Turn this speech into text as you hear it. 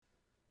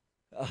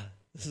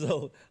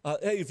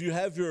Hey, if you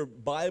have your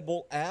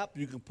Bible app,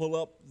 you can pull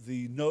up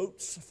the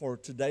notes for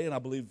today, and I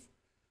believe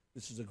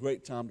this is a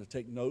great time to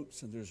take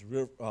notes, and there's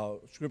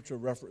scripture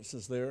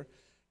references there,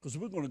 because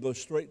we're going to go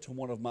straight to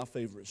one of my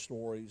favorite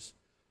stories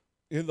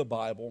in the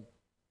Bible,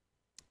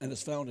 and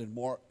it's found in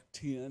Mark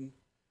 10,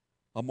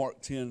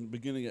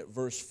 beginning at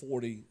verse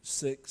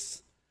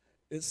 46.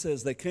 It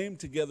says, "They came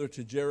together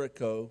to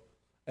Jericho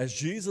as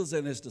Jesus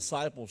and his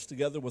disciples,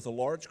 together with a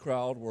large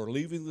crowd, were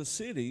leaving the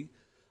city.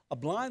 A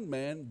blind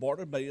man,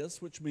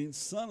 Bartimaeus, which means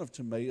son of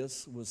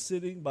Timaeus, was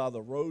sitting by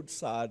the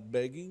roadside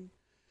begging.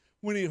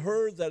 When he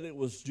heard that it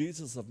was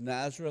Jesus of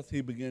Nazareth,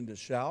 he began to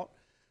shout,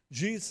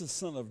 'Jesus,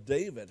 son of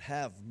David,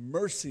 have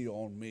mercy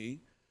on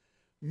me.'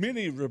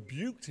 Many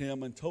rebuked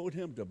him and told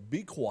him to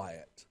be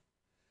quiet,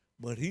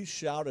 but he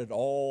shouted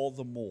all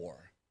the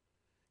more."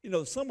 You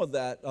know, some of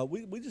that,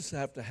 we just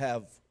have to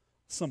have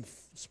some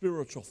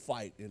spiritual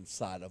fight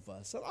inside of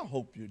us, and I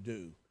hope you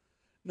do.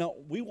 Now,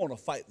 we want to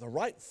fight the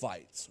right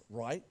fights,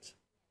 right?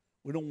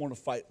 We don't want to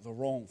fight the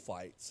wrong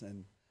fights.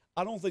 And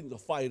I don't think the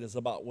fight is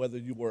about whether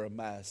you wear a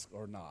mask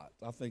or not.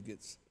 I think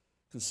it's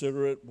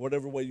considerate.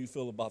 Whatever way you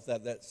feel about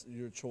that, that's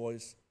your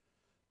choice.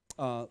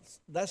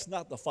 That's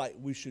not the fight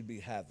we should be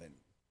having.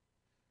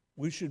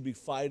 We should be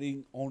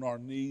fighting on our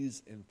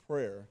knees in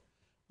prayer,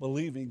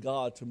 believing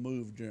God to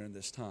move during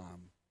this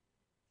time.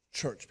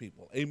 Church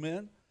people,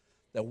 amen?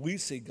 That we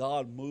see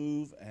God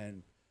move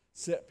and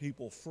set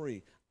people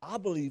free. I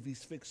believe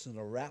he's fixing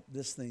to wrap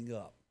this thing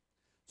up.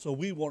 So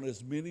we want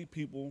as many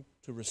people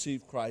to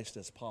receive Christ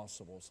as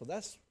possible. So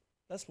that's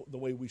the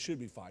way we should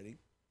be fighting.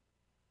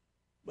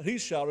 But he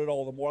shouted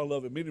all the more. I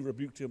love it. Many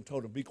rebuked him,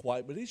 told him, be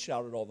quiet. But he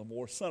shouted all the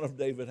more, "Son of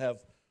David,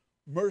 have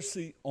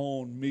mercy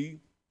on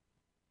me."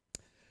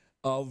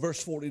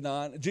 Verse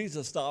 49,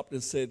 Jesus stopped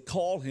and said,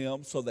 "Call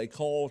him." So they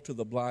called to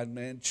the blind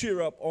man,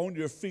 "Cheer up, on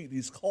your feet,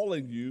 he's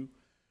calling you."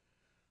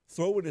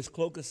 Throwing his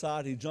cloak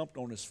aside, he jumped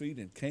on his feet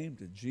and came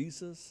to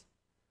Jesus.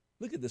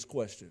 Look at this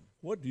question.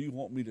 "What do you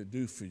want me to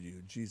do for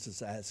you?"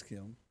 Jesus asked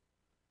him.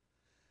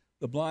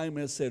 The blind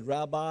man said,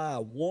 "Rabbi, I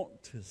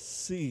want to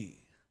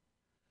see."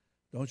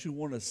 Don't you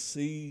want to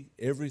see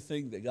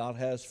everything that God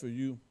has for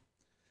you?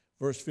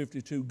 Verse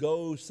 52,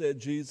 "Go," said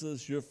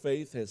Jesus, "your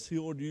faith has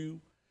healed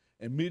you."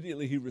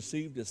 Immediately he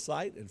received his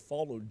sight and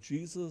followed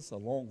Jesus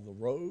along the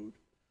road.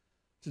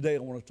 Today I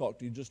want to talk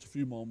to you just a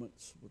few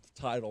moments with the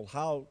title,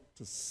 "How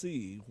to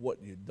See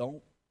What You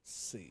Don't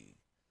See."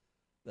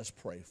 Let's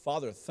pray.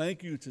 Father,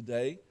 thank you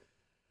today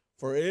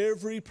for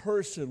every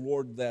person,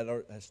 Lord, that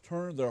has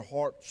turned their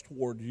hearts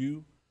toward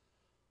you.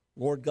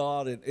 Lord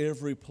God, in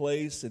every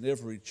place, in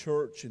every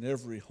church, in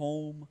every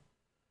home,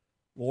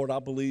 Lord, I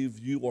believe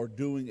you are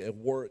doing a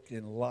work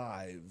in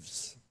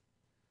lives.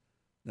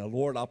 Now,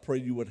 Lord, I pray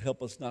you would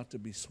help us not to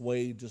be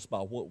swayed just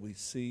by what we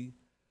see,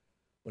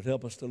 but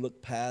help us to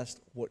look past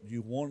what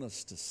you want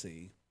us to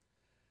see.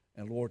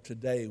 And Lord,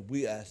 today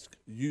we ask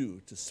you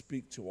to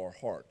speak to our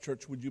heart.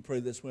 Church, would you pray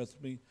this with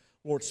me?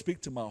 Lord,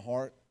 speak to my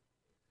heart.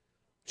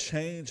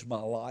 Change my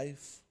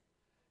life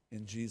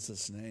in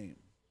Jesus' name.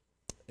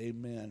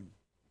 Amen.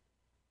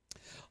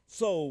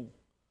 So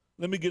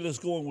let me get us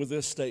going with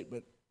this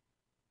statement.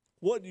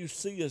 What you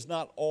see is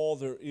not all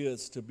there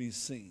is to be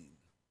seen.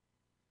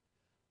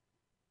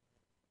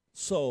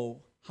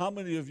 So how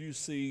many of you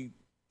see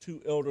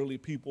two elderly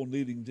people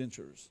needing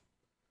dentures?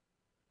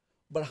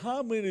 But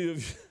how many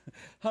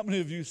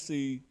of you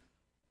see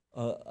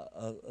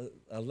a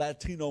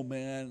Latino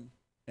man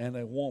and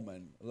a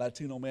woman, a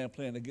Latino man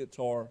playing a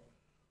guitar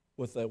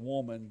with a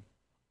woman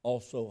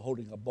also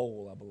holding a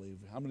bowl, I believe?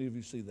 How many of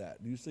you see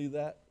that? Do you see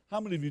that? How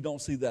many of you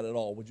don't see that at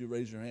all? Would you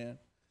raise your hand?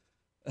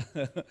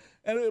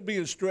 And it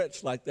being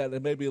stretched like that,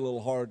 it may be a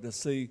little hard to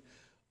see.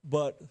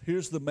 But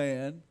here's the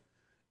man,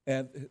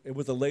 and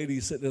with the lady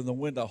sitting in the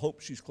window. I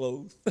hope she's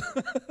clothed.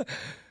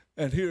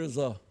 And here's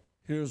a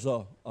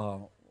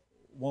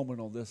woman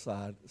on this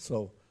side.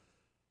 So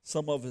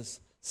some of us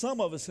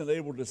are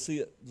able to see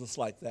it just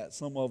like that.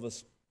 Some of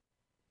us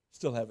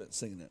still haven't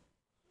seen it.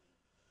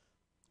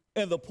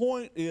 And the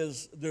point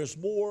is, there's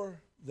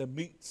more than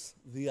meets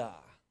the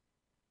eye.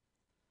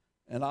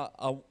 And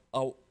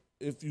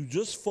if you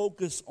just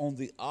focus on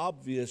the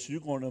obvious,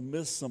 you're going to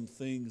miss some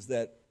things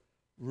that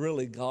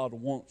really God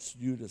wants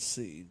you to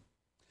see.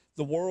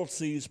 The world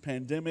sees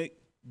pandemic,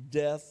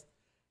 death,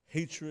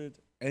 hatred,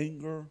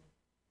 anger,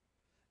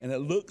 and it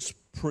looks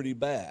pretty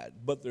bad,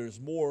 but there's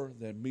more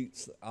than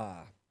meets the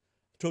eye.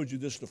 I told you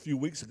this a few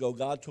weeks ago.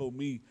 God told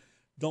me,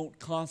 don't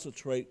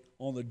concentrate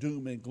on the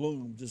doom and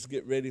gloom, just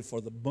get ready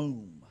for the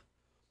boom.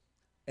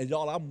 And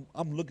y'all,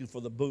 I'm looking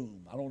for the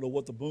boom. I don't know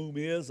what the boom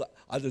is.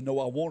 I just know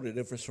I want it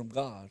if it's from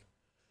God.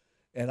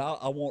 And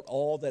I want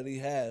all that he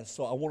has.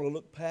 So I want to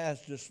look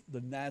past just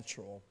the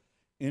natural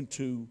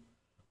into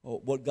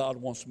what God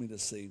wants me to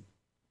see.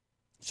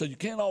 So you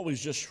can't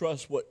always just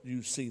trust what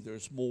you see.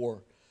 There's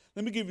more.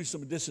 Let me give you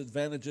some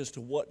disadvantages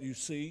to what you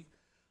see.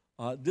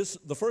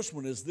 The first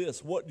one is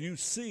this: what you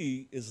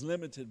see is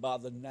limited by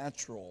the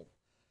natural.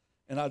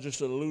 And I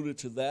just alluded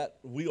to that.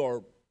 We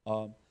are,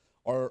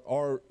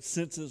 our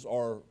senses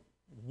are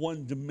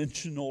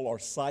one-dimensional. Our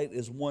sight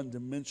is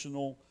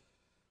one-dimensional.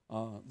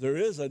 There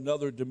is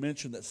another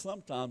dimension that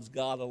sometimes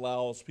God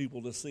allows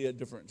people to see at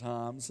different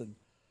times, and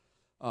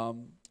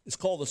it's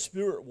called the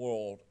spirit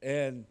world.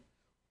 And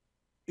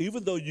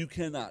even though you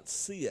cannot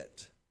see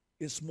it,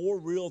 it's more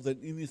real than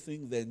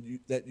anything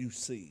that you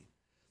see.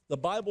 The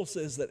Bible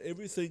says that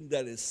everything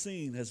that is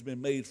seen has been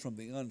made from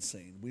the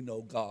unseen. We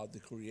know God, the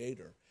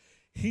Creator.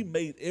 He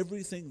made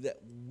everything that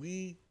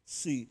we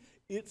see.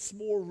 It's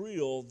more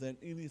real than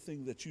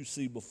anything that you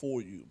see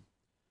before you.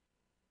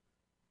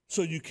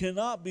 So you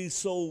cannot be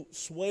so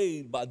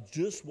swayed by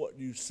just what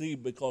you see,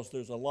 because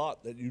there's a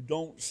lot that you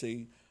don't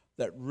see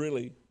that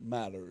really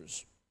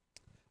matters.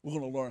 We're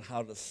going to learn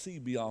how to see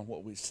beyond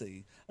what we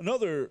see.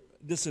 Another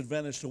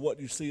disadvantage to what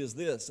you see is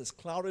this: it's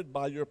clouded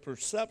by your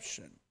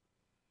perception.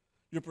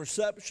 Your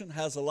perception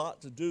has a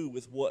lot to do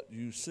with what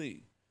you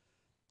see.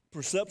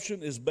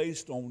 Perception is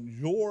based on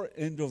your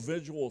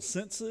individual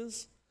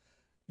senses,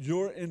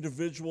 your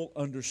individual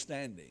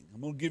understanding.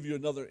 I'm going to give you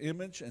another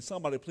image, and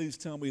somebody please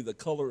tell me the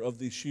color of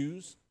these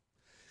shoes.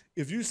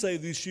 If you say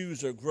these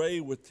shoes are gray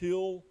with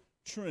teal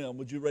trim,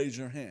 would you raise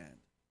your hand?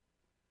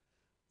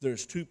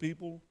 There's 2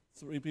 people,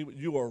 3 people.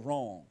 You are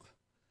wrong.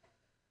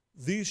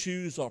 These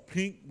shoes are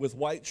pink with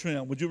white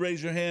trim. Would you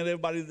raise your hand,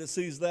 everybody that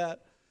sees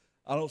that?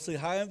 I don't see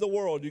how in the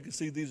world you can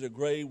see these are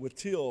gray with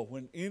teal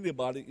when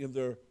anybody in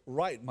their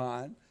right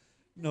mind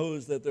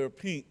knows that they're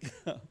pink.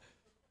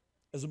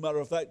 As a matter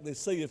of fact, they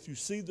say if you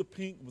see the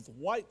pink with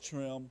white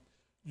trim,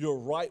 you're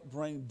right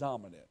brain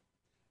dominant.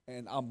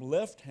 And I'm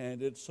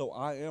left-handed, so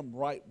I am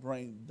right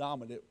brain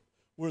dominant.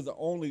 We're the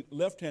only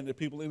left-handed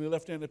people. Any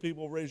left-handed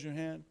people, raise your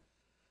hand.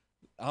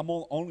 I'm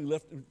only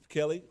left.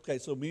 Kelly? Okay,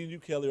 so me and you,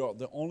 Kelly, are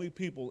the only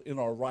people in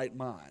our right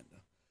mind.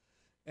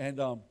 And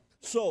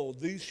so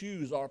these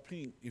shoes are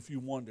pink, if you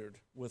wondered,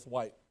 with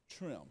white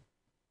trim.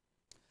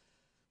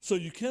 So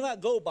you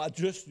cannot go by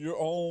just your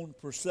own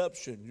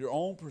perception. Your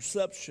own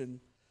perception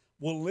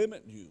will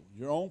limit you.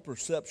 Your own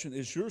perception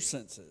is your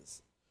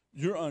senses,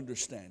 your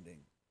understanding.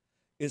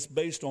 It's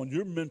based on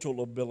your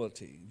mental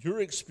ability,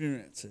 your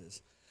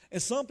experiences.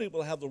 And some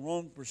people have the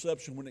wrong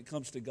perception when it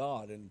comes to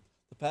God. And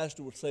the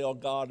pastor would say, oh,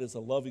 God is a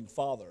loving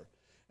father.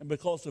 And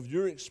because of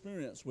your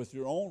experience with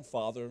your own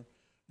father,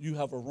 you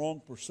have a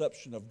wrong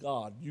perception of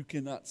God. You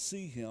cannot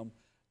see him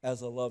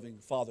as a loving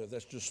father.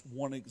 That's just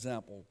one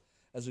example.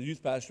 As a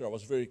youth pastor, I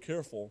was very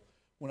careful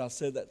when I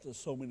said that to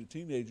so many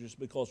teenagers,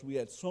 because we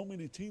had so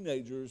many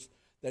teenagers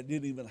that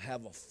didn't even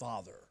have a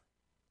father.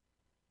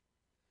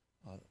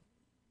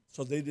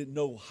 So they didn't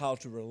know how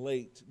to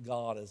relate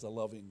God as a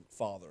loving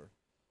father.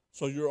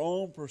 So your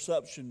own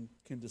perception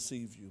can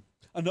deceive you.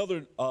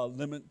 Another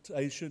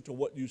limitation to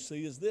what you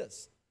see is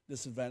this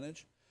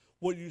disadvantage.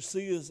 What you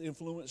see is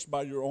influenced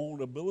by your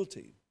own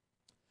ability.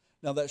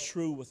 Now that's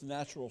true with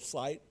natural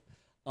sight.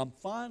 I'm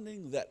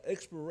finding that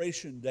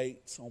expiration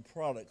dates on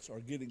products are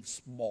getting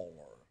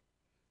smaller.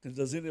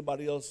 Does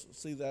anybody else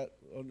see that,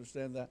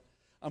 understand that?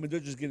 I mean, they're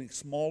just getting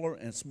smaller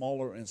and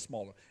smaller and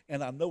smaller.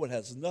 And I know it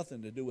has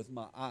nothing to do with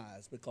my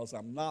eyes, because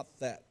I'm not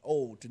that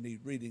old to need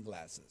reading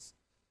glasses.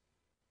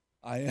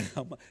 I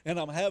am, and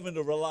I'm having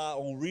to rely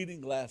on reading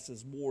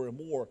glasses more and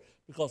more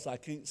because I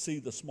can't see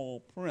the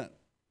small print.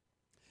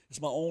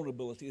 It's my own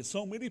ability. And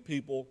so many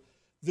people,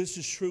 this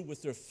is true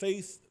with their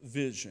faith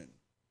vision.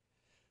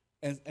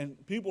 And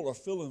people are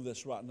feeling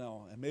this right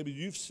now, and maybe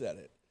you've said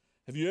it.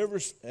 Have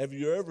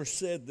you ever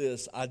said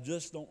this, I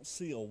just don't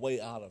see a way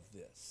out of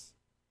this?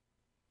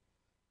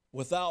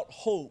 Without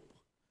hope,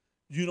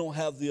 you don't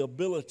have the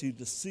ability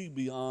to see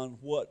beyond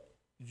what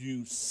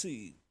you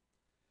see.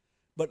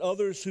 But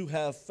others who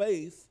have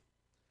faith,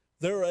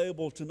 they're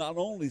able to not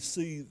only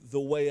see the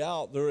way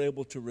out, they're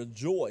able to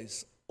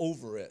rejoice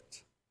over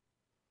it.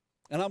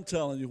 And I'm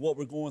telling you, what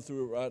we're going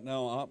through right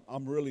now,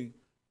 I'm really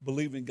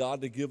believing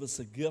God to give us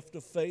a gift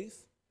of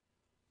faith,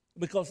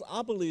 because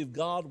I believe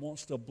God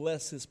wants to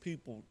bless his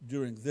people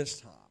during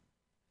this time.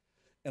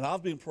 And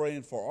I've been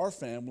praying for our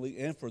family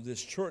and for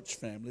this church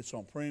family, so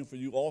I'm praying for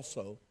you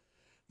also,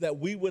 that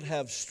we would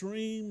have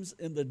streams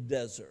in the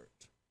desert.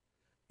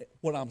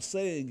 What I'm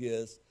saying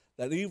is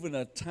that even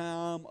a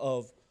time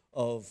of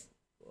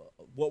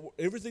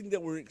everything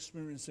that we're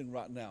experiencing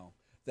right now,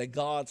 that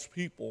God's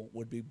people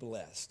would be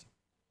blessed.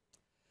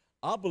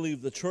 I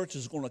believe the church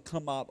is going to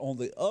come out on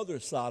the other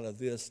side of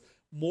this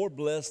more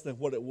blessed than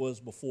what it was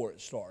before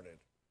it started.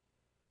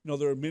 You know,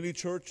 there are many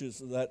churches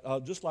that,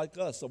 just like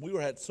us, we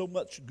had so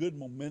much good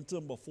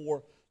momentum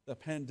before the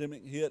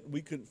pandemic hit,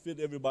 we couldn't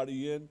fit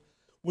everybody in.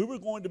 We were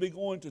going to be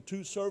going to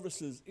 2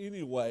 services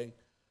anyway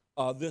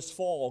this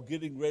fall,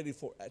 getting ready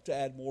to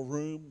add more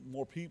room,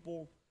 more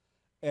people.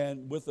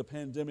 And with the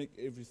pandemic,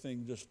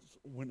 everything just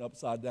went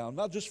upside down.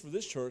 Not just for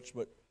this church,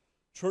 but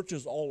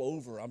churches all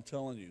over, I'm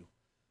telling you.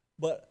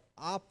 But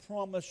I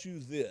promise you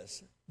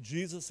this,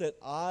 Jesus said,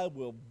 I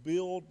will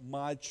build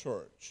my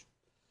church.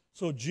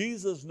 So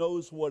Jesus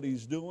knows what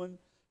he's doing.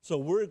 So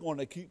we're going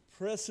to keep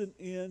pressing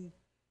in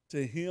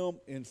to him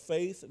in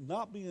faith,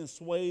 not being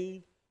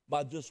swayed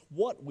by just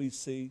what we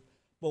see,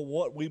 but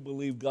what we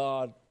believe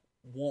God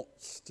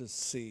wants to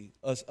see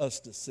us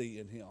to see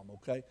in him,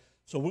 okay?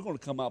 So we're going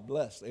to come out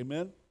blessed.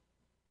 Amen?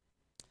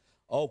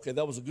 Okay,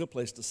 that was a good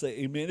place to say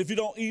amen. If you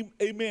don't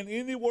amen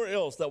anywhere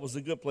else, that was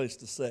a good place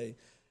to say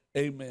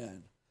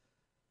amen.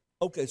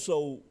 Okay,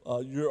 so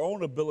your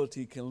own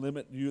ability can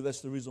limit you.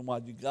 That's the reason why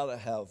you got to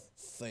have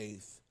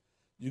faith.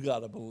 You got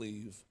to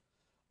believe.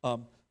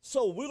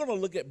 So we're going to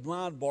look at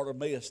blind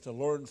Bartimaeus to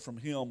learn from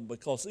him,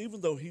 because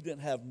even though he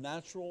didn't have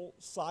natural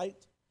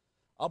sight,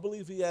 I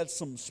believe he had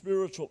some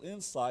spiritual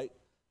insight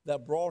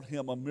that brought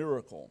him a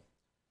miracle.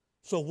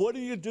 So what do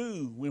you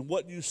do when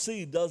what you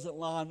see doesn't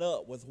line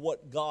up with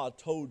what God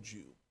told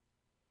you?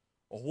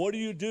 Or what do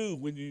you do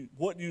when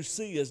what you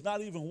see is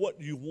not even what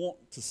you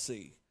want to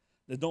see?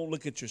 Now, don't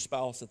look at your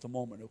spouse at the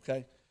moment,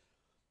 okay?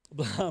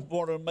 Blind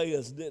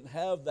Bartimaeus didn't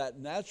have that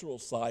natural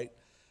sight,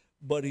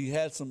 but he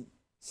had some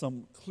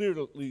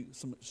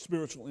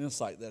spiritual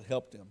insight that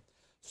helped him.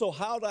 So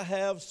how to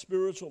have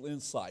spiritual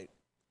insight?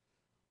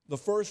 The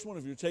first one,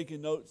 if you're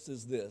taking notes,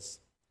 is this: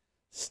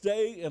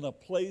 stay in a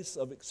place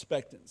of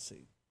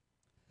expectancy.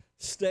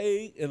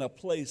 Stay in a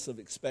place of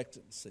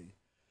expectancy.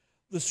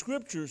 The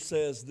scripture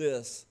says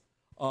this,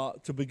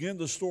 to begin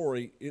the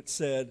story, it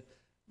said,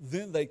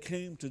 then they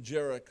came to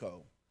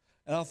Jericho.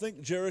 And I think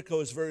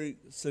Jericho is very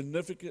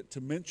significant to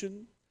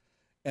mention,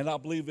 and I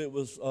believe it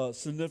was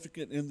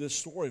significant in this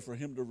story for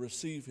him to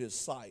receive his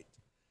sight.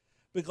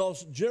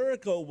 Because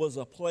Jericho was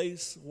a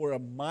place where a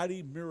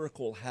mighty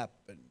miracle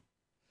happened.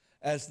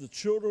 As the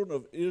children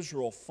of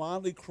Israel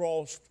finally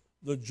crossed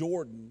the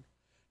Jordan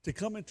to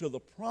come into the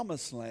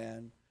promised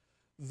land,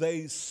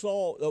 they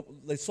saw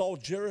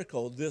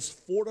Jericho, this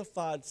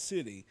fortified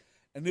city,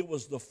 and it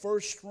was the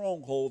first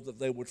stronghold that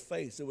they would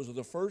face. It was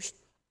the first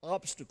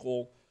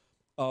obstacle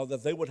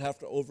that they would have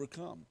to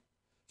overcome.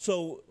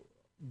 So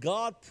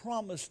God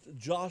promised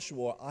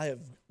Joshua, I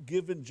have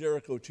given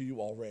Jericho to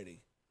you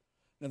already.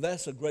 Now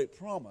that's a great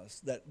promise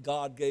that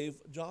God gave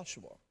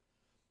Joshua.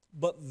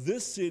 But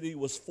this city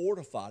was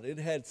fortified. It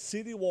had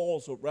city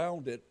walls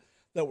around it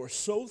that were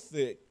so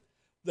thick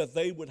that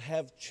they would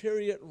have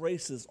chariot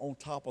races on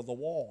top of the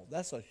wall.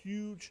 That's a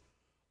huge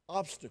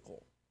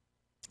obstacle.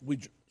 We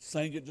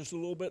sang it just a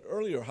little bit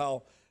earlier,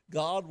 how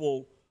God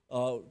will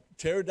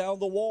tear down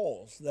the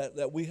walls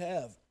that we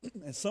have.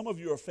 And some of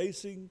you are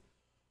facing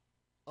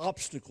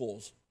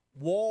obstacles,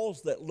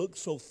 walls that look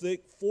so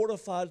thick,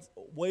 fortified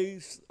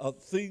ways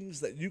of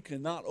things that you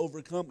cannot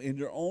overcome in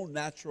your own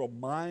natural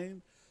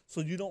mind,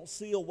 so you don't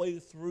see a way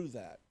through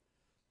that.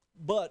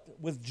 But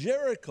with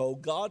Jericho,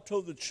 God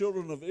told the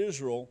children of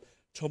Israel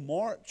to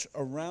march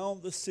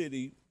around the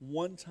city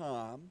one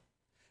time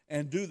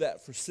and do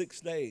that for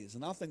 6 days.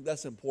 And I think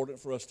that's important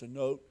for us to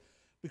note,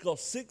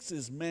 because 6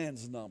 is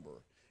man's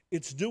number.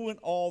 It's doing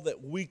all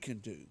that we can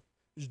do.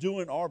 It's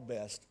doing our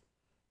best.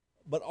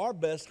 But our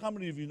best, how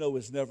many of you know,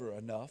 is never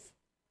enough?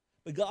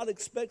 But God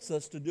expects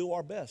us to do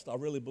our best. I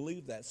really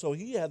believe that. So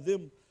he had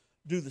them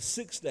do the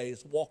 6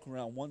 days, walk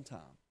around one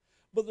time.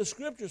 But the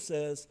scripture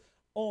says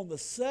on the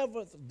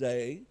 7th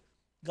day,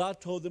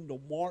 God told them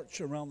to march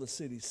around the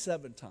city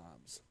 7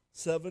 times.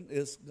 7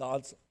 is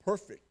God's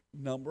perfect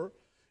number.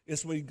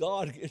 It's when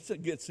God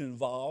gets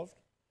involved.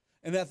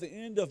 And at the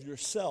end of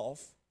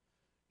yourself,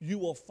 you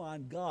will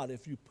find God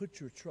if you put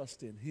your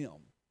trust in him.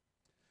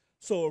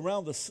 So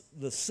around the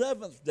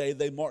 7th day,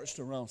 they marched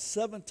around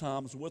 7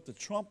 times with the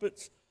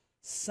trumpets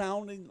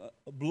sounding,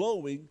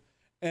 blowing,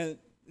 and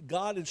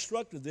God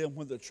instructed them,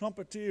 when the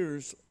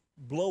trumpeters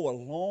blow a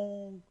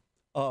long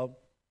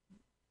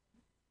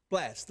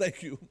blast,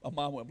 thank you, my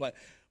mind went blank,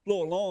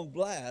 blow a long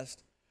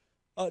blast,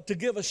 to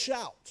give a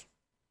shout.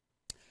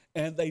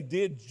 And they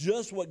did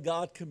just what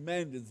God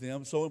commanded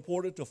them. So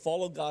important to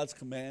follow God's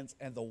commands,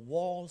 and the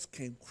walls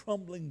came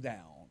crumbling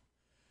down.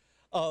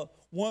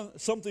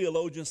 Some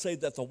theologians say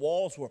that the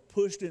walls were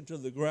pushed into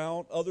the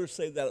ground. Others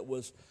say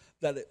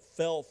that it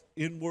fell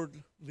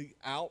inwardly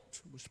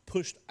out, was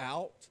pushed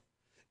out.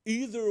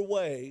 Either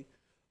way,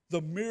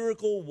 the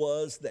miracle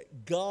was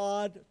that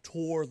God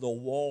tore the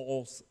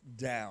walls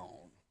down.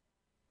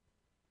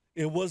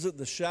 It wasn't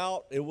the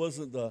shout, it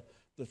wasn't the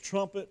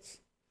trumpets,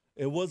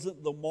 it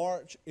wasn't the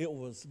march, it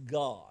was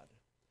God.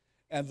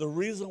 And the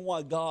reason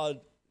why God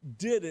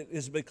did it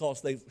is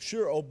because they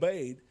sure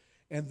obeyed,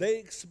 and they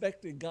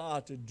expected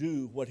God to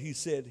do what he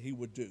said he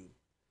would do.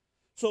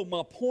 So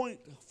my point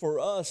for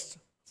us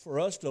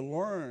to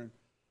learn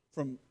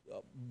from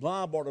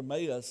blind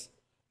Bartimaeus,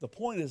 the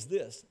point is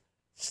this: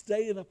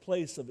 stay in a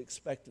place of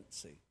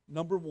expectancy.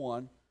 Number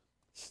one,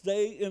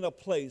 stay in a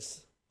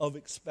place of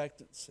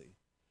expectancy.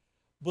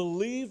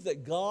 Believe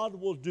that God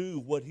will do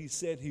what he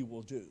said he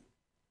will do.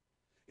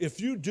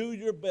 If you do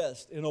your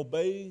best in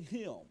obeying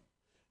him,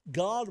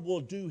 God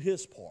will do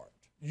his part.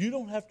 You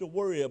don't have to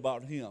worry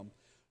about him.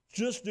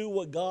 Just do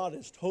what God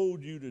has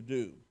told you to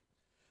do.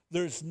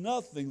 There's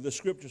nothing, the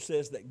scripture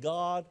says, that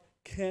God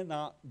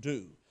cannot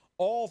do.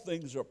 All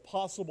things are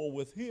possible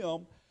with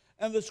him.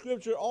 And the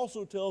scripture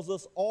also tells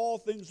us all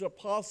things are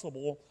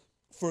possible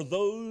for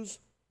those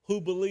who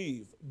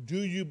believe. Do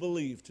you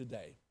believe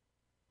today?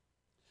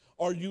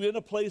 Are you in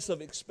a place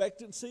of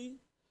expectancy?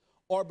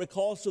 or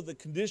because of the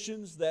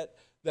conditions that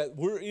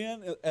we're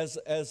in as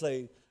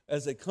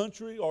a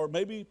country, or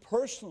maybe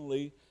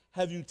personally,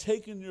 have you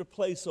taken your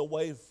place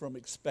away from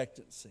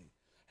expectancy?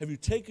 Have you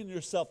taken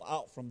yourself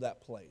out from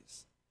that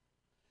place?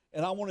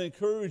 And I want to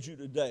encourage you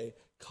today,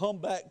 come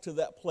back to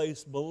that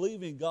place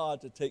believing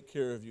God to take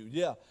care of you.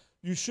 Yeah,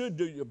 you should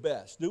do your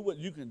best. Do what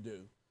you can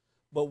do.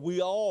 But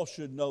we all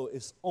should know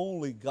it's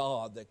only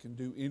God that can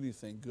do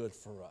anything good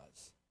for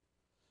us.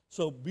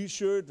 So be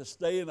sure to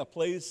stay in a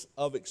place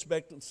of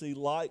expectancy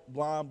like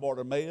blind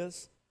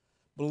Bartimaeus.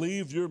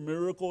 Believe your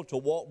miracle to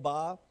walk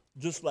by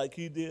just like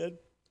he did.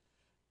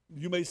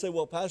 You may say,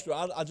 well, Pastor,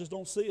 I just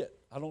don't see it.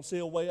 I don't see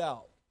a way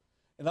out.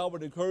 And I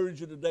would encourage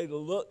you today to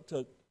look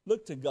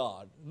to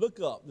God. Look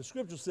up. The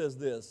scripture says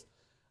this,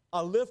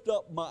 I lift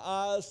up my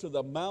eyes to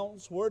the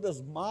mountains. Where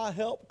does my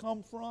help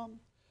come from?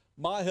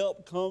 My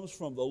help comes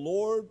from the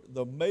Lord,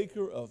 the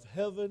maker of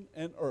heaven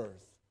and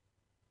earth.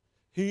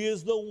 He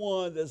is the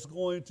one that's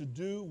going to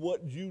do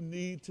what you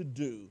need to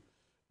do.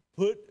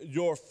 Put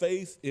your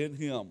faith in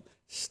him.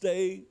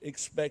 Stay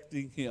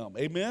expecting him.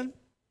 Amen?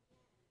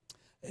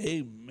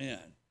 Amen.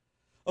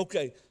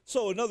 Okay,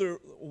 so another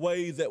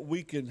way that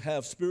we can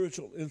have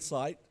spiritual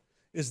insight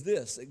is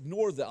this.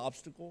 Ignore the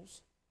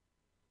obstacles.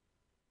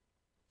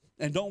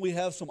 And don't we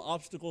have some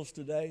obstacles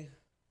today?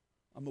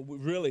 I mean,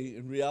 really,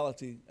 in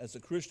reality, as a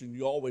Christian,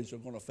 you always are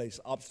going to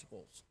face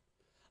obstacles.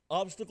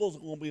 Obstacles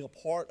are going to be a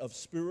part of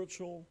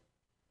spiritual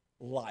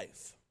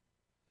life.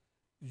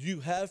 You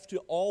have to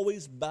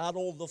always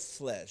battle the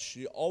flesh.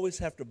 You always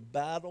have to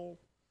battle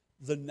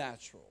the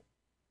natural.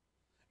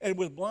 And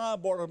with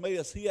blind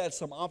Bartimaeus, he had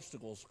some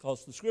obstacles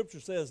because the scripture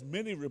says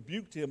many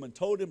rebuked him and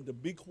told him to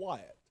be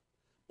quiet.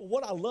 But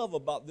what I love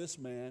about this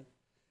man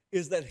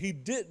is that he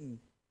didn't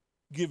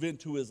give in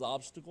to his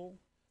obstacle.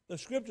 The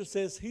scripture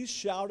says he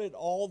shouted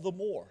all the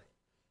more,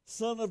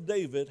 Son of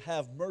David,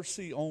 have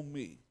mercy on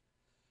me.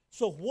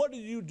 So what do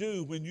you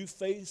do when you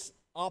face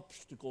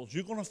obstacles?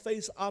 You're going to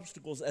face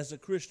obstacles as a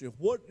Christian.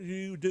 What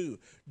do?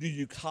 Do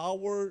you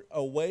cower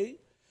away?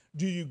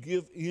 Do you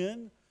give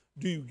in?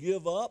 Do you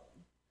give up?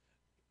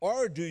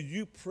 Or do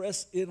you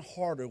press in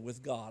harder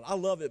with God? I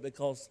love it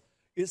because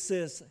it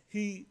says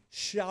he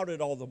shouted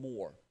all the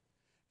more.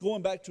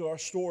 Going back to our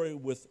story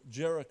with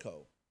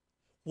Jericho,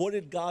 what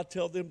did God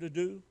tell them to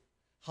do?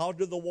 When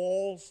did the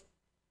walls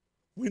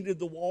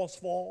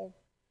fall?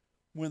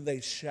 When they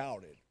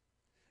shouted.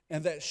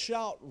 And that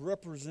shout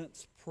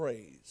represents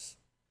praise.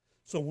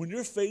 So when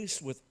you're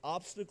faced with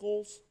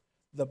obstacles,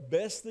 the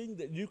best thing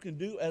that you can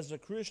do as a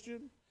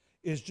Christian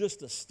is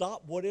just to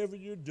stop whatever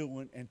you're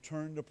doing and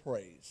turn to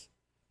praise.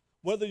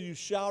 Whether you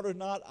shout or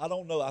not, I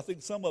don't know. I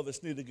think some of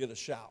us need to get a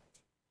shout.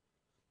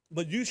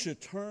 But you should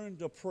turn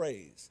to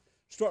praise.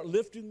 Start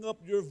lifting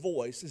up your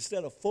voice.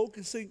 Instead of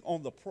focusing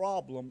on the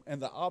problem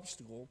and the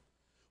obstacle,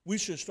 we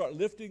should start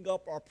lifting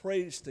up our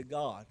praise to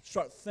God.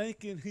 Start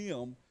thanking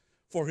him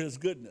for his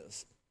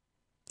goodness.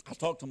 I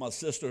talked to my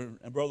sister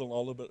and brother-in-law a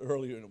little bit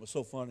earlier, and it was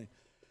so funny.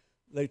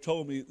 They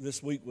told me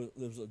this week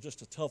was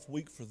just a tough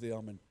week for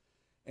them.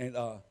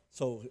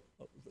 So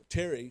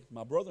Terry,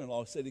 my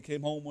brother-in-law, said he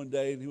came home one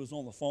day and he was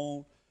on the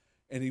phone,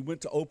 and he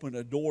went to open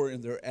a door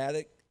in their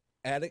attic,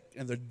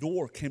 and the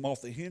door came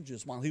off the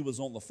hinges while he was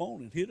on the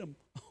phone and hit him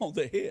on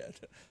the head.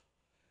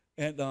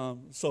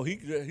 And so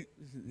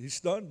he's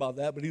stunned by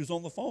that, but he was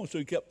on the phone, so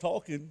he kept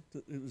talking.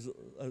 It was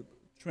a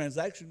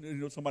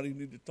transaction, somebody he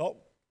needed to talk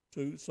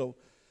to. So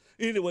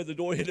anyway, the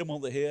door hit him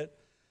on the head.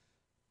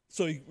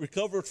 So he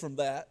recovered from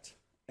that,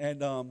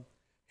 and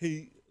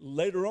he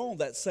later on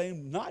that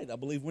same night, I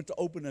believe, went to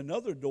open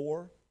another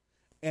door,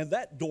 and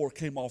that door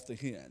came off the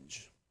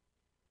hinge.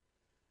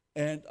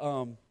 And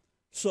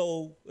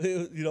so,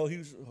 he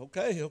was,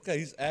 okay,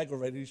 he's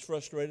aggravated, he's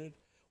frustrated.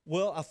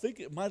 Well, I think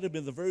it might have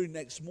been the very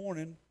next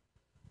morning,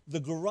 the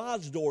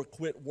garage door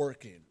quit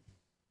working.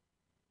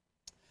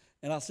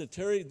 And I said,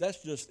 Terry,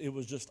 it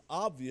was just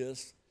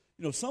obvious.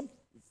 Some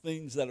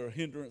things that are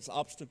hindrance,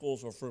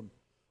 obstacles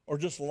are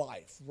just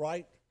life,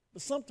 right?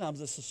 But sometimes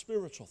it's a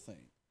spiritual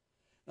thing.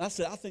 And I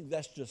said, I think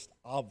that's just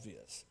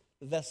obvious,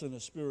 that's in a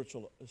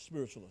spiritual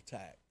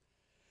attack.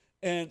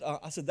 And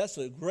I said, that's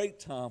a great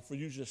time for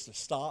you just to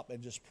stop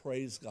and just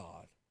praise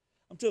God.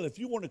 I'm telling you, if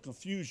you want to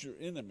confuse your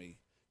enemy,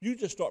 you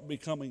just start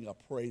becoming a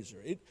praiser.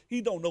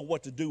 He don't know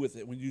what to do with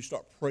it when you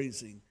start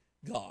praising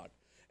God.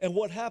 And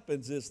what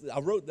happens is, I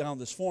wrote down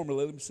this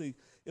formula. Let me see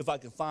if I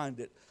can find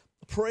it.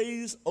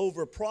 Praise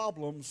over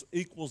problems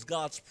equals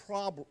God's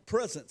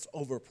presence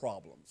over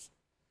problems.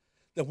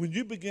 That when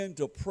you begin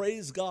to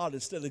praise God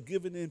instead of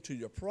giving in to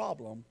your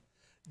problem,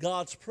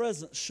 God's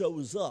presence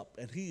shows up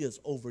and he is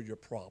over your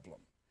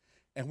problem.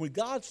 And when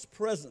God's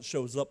presence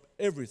shows up,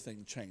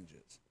 everything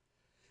changes.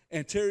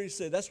 And Terry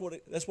said, that's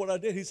what I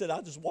did. He said,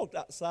 I just walked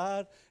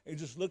outside and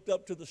just looked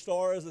up to the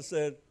stars and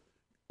said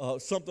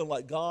something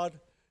like, God,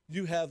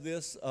 you have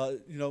this,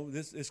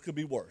 this could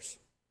be worse.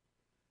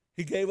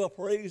 He gave up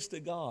praise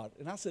to God.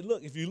 And I said,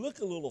 look, if you look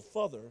a little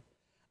further,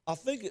 I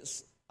think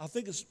it's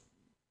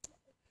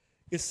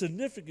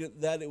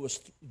significant that it was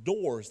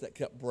doors that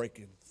kept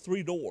breaking,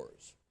 3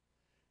 doors.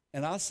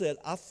 And I said,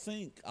 I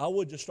think I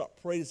would just start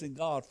praising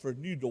God for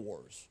new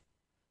doors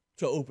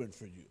to open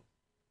for you.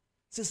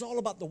 It's all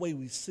about the way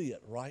we see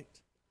it, right?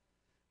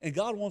 And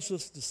God wants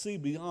us to see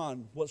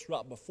beyond what's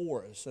right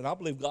before us. And I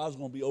believe God's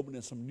going to be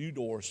opening some new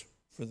doors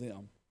for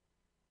them.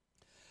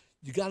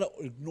 You got to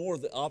ignore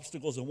the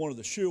obstacles, and one of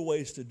the sure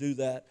ways to do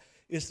that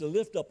is to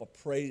lift up a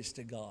praise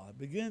to God.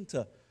 Begin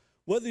to,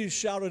 whether you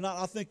shout or not,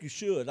 I think you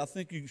should. I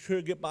think you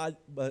should get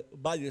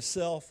by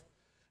yourself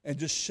and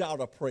just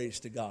shout a praise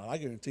to God. I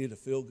guarantee it'll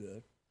feel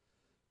good.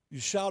 You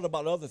shout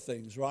about other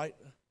things, right?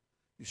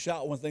 You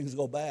shout when things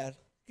go bad.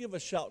 Give a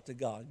shout to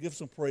God. Give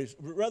some praise.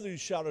 Whether you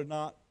shout or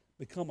not,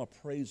 become a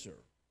praiser,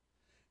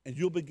 and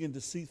you'll begin to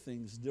see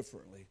things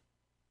differently.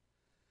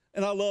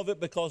 And I love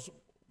it because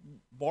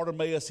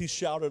Bartimaeus, he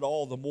shouted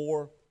all the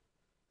more.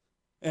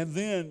 And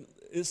then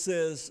it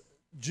says,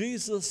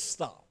 Jesus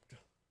stopped.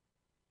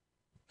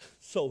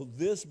 So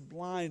this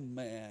blind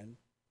man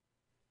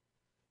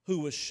who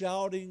was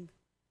shouting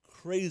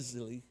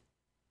crazily,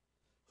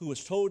 who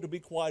was told to be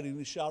quiet and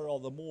he shouted all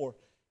the more,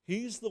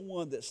 he's the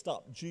one that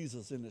stopped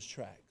Jesus in his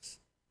tracks.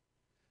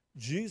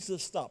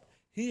 Jesus stopped.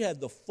 He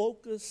had the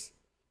focus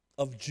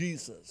of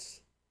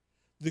Jesus,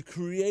 the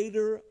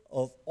creator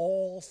of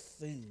all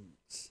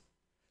things,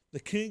 the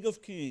King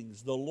of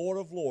Kings, the Lord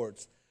of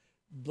Lords.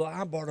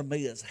 Blind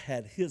Bartimaeus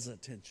had his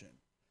attention.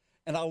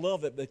 And I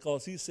love it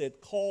because he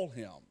said, call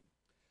him.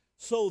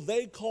 So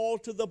they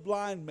called to the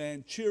blind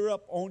man, cheer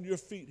up on your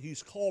feet,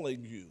 he's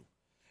calling you.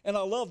 And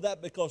I love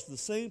that because the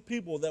same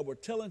people that were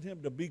telling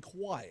him to be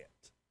quiet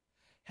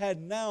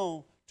had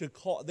now to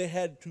call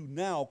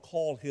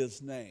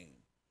his name.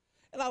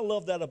 And I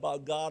love that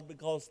about God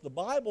because the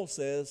Bible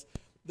says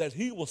that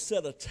he will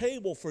set a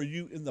table for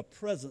you in the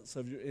presence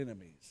of your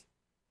enemies.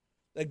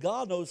 That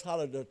God knows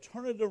how to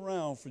turn it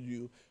around for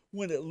you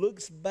when it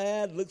looks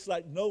bad, looks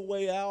like no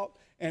way out,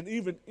 and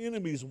even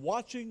enemies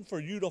watching for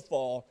you to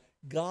fall.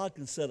 God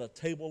can set a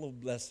table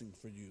of blessing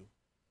for you.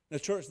 Now,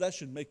 church, that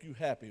should make you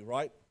happy,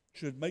 right?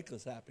 Should make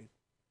us happy.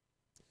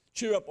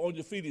 Cheer up on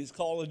your feet, he's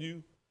calling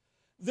you.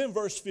 Then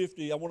verse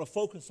 50, I want to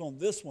focus on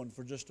this one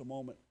for just a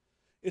moment.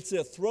 It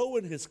said,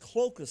 throwing his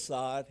cloak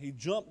aside, he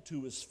jumped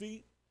to his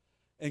feet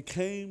and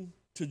came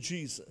to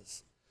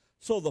Jesus.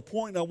 So the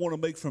point I want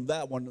to make from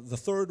that one, the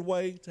third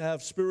way to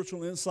have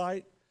spiritual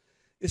insight,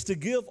 is to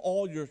give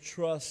all your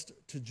trust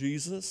to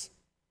Jesus.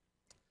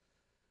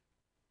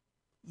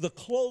 The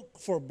cloak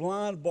for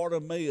blind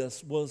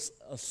Bartimaeus was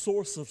a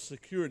source of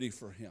security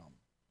for him.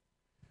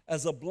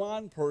 As a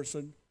blind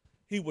person,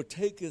 he would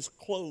take his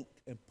cloak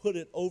and put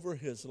it over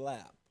his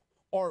lap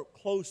or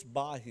close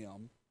by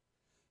him.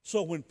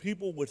 So when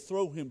people would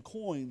throw him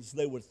coins,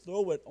 they would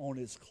throw it on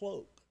his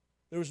cloak.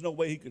 There was no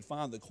way he could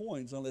find the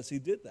coins unless he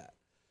did that.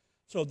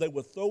 So they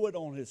would throw it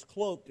on his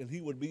cloak, and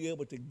he would be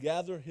able to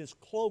gather his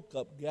cloak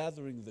up,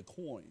 gathering the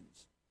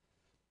coins.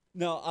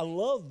 Now, I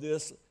love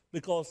this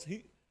because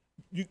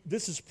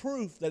this is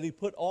proof that he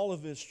put all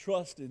of his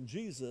trust in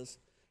Jesus.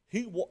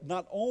 He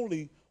not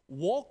only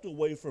walked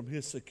away from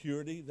his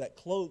security, that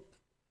cloak.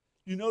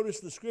 You notice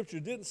the scripture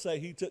didn't say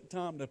he took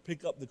time to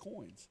pick up the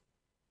coins.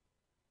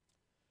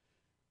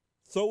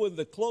 Throwing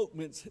the cloak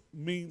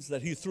means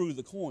that he threw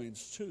the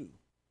coins too.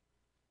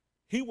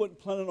 He wasn't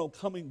planning on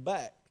coming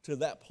back to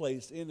that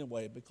place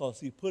anyway because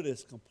he put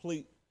his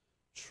complete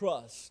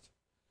trust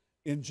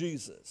in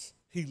Jesus.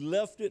 He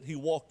left it, he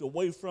walked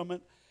away from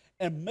it,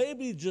 and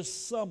maybe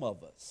just some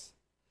of us,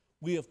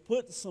 we have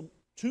put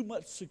too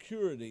much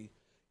security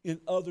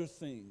in other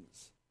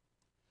things.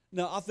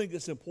 Now, I think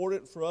it's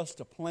important for us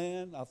to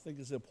plan. I think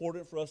it's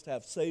important for us to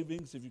have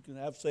savings, if you can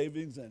have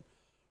savings and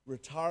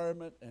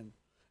retirement and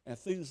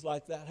things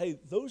like that. Hey,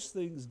 those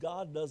things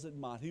God doesn't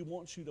mind. He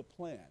wants you to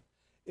plan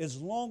as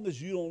long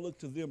as you don't look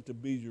to them to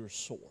be your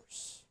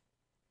source.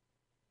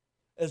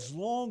 As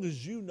long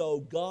as you know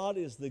God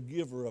is the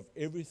giver of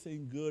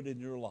everything good in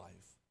your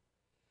life.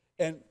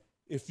 And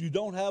if you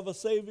don't have a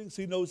savings,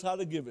 he knows how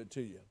to give it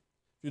to you.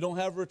 If you don't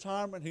have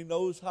retirement, he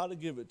knows how to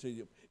give it to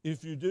you.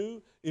 If you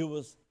do, it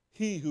was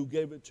he who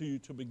gave it to you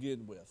to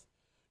begin with.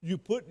 You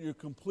put your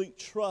complete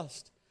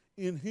trust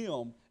in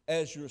him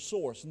as your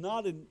source,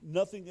 not in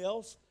nothing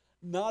else,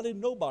 not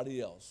in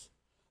nobody else.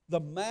 The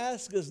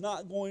mask is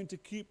not going to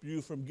keep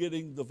you from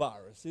getting the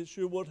virus. It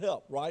sure would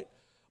help, right?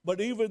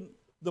 But even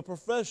the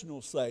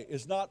professionals say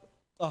it's not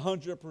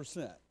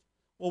 100%.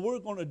 Well, we're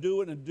going to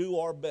do it and do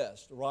our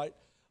best, right?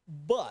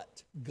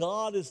 But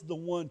God is the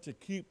one to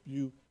keep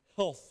you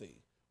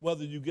healthy,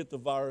 whether you get the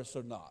virus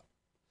or not.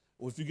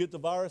 Well, if you get the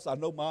virus, I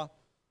know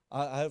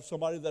I have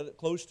somebody that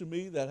close to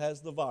me that has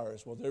the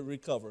virus. Well, they're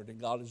recovered,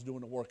 and God is doing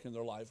the work in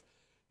their life.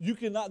 You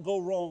cannot go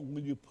wrong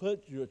when you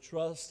put your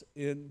trust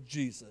in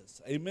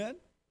Jesus. Amen?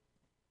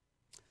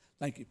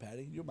 Thank you,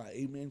 Patty. You're my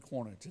amen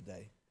corner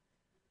today.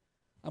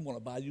 I'm going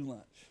to buy you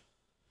lunch.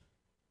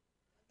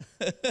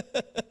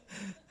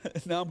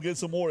 Now I'm getting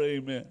some more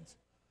amens.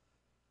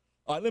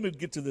 All right, let me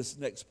get to this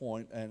next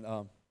point. And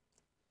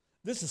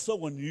this is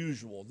so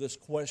unusual, this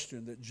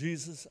question that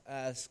Jesus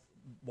asked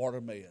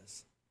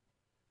Bartimaeus.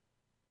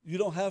 You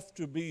don't have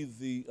to be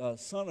the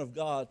Son of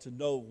God to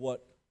know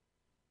what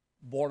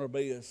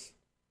Barnabas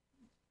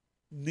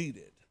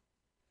needed.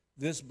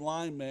 This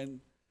blind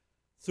man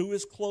threw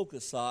his cloak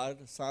aside,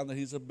 a sign that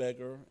he's a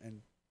beggar,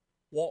 and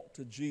walked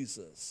to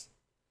Jesus.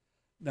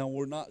 Now,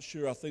 we're not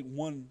sure. I think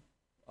one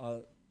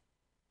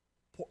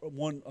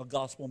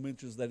gospel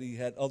mentions that he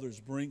had others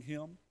bring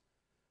him.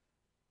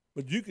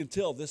 But you can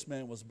tell this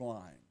man was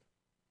blind.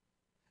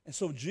 And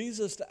so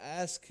Jesus to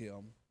ask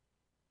him,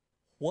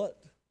 what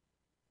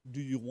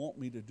do you want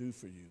me to do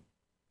for you?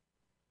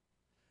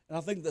 And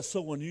I think that's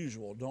so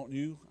unusual, don't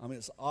you? I mean,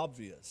 it's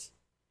obvious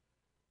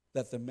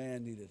that the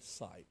man needed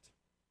sight.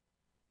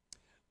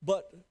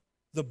 But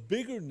the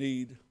bigger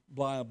need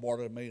blind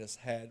Bartimaeus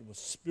had was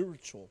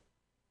spiritual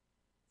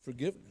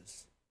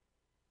forgiveness.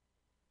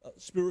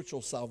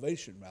 Spiritual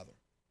salvation, rather.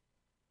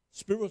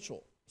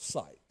 Spiritual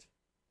sight.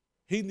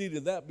 He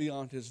needed that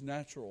beyond his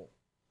natural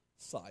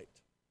sight.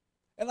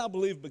 And I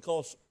believe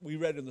because we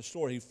read in the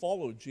story, he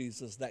followed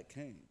Jesus, that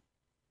came.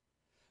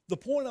 The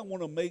point I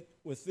want to make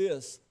with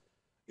this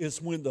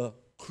is when the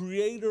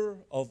creator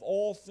of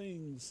all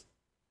things,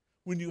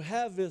 when you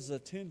have his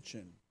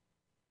attention,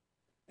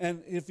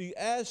 and if he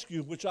asks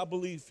you, which I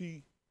believe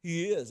he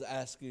is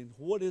asking,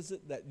 what is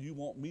it that you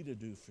want me to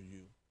do for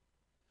you?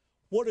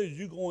 What are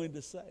you going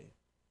to say?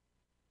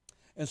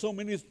 And so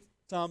many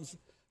times,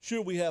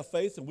 sure, we have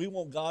faith and we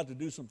want God to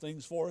do some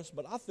things for us,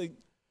 but I think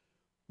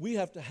we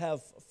have to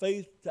have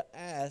faith to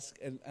ask,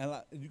 and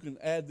you can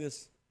add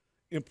this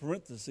in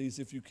parentheses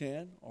if you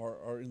can,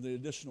 or in the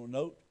additional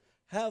note.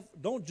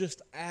 Don't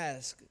just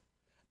ask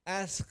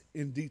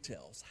in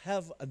details.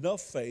 Have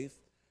enough faith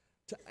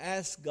to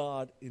ask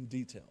God in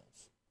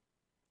details.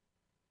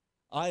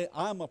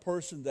 I'm a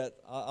person that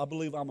I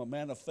believe I'm a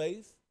man of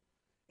faith,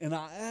 and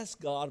I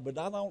ask God, but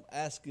I don't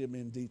ask him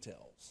in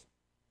details.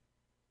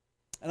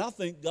 And I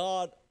think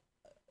God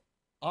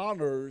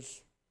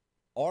honors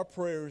our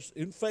prayers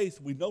in faith.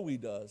 We know he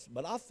does,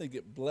 but I think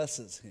it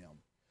blesses him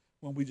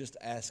when we just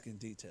ask in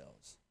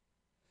details.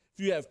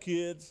 If you have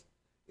kids,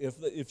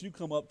 if you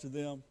come up to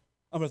them,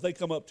 if they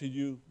come up to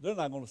you, they're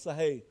not going to say,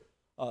 hey,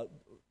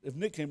 if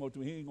Nick came up to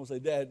me, he ain't going to say,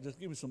 Dad, just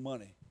give me some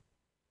money.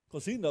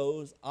 Because he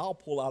knows I'll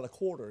pull out a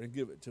quarter and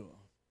give it to him.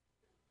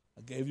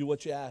 I gave you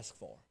what you asked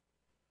for.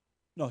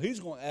 No, he's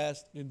going to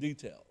ask in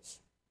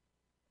details.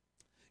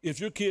 If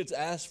your kids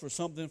ask for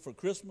something for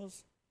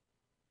Christmas,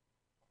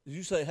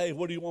 you say, hey,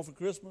 what do you want for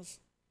Christmas?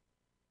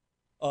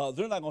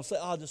 They're not going to say,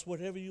 just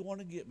whatever you want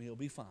to get me, it'll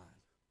be fine.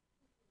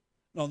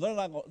 No, they're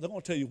going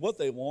to tell you what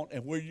they want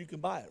and where you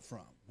can buy it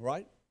from,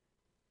 right?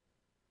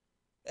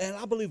 And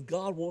I believe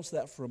God wants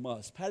that from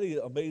us. Patty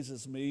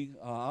amazes me.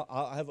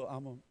 I'm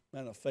a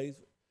man of faith.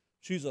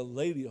 She's a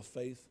lady of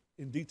faith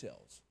in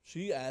details.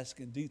 She asks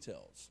in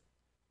details.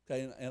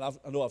 Okay, and I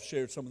know I've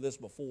shared some of this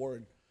before,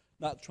 and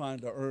not trying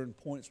to earn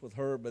points with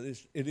her, but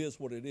it is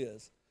what it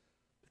is.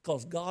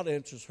 Because God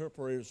answers her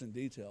prayers in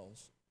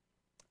details.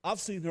 I've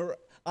seen her.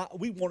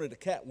 We wanted a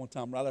cat one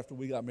time right after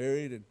we got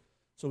married, and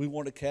so we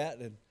wanted a cat,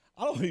 and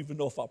I don't even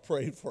know if I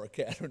prayed for a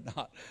cat or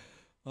not.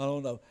 I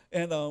don't know.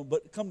 And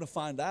but come to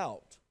find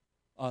out,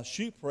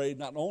 she prayed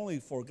not only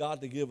for God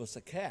to give us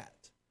a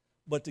cat,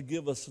 but to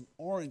give us an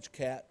orange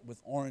cat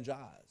with orange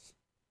eyes.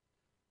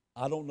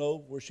 I don't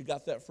know where she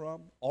got that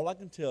from. All I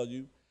can tell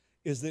you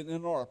is that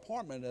in our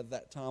apartment at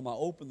that time, I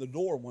opened the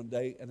door one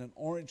day and an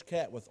orange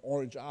cat with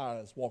orange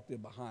eyes walked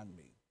in behind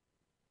me.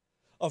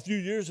 A few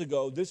years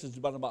ago, this is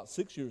about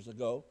 6 years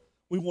ago,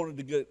 we wanted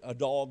to get a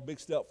dog, big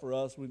step for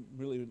us. We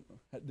really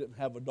didn't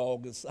have a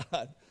dog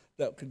inside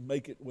that could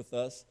make it with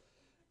us.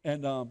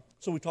 And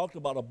so we talked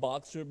about a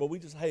boxer, but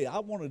I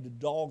wanted a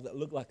dog that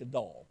looked like a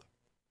dog.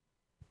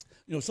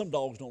 You know, some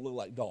dogs don't look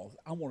like dogs.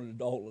 I wanted a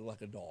dog that looked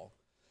like a dog.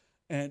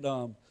 And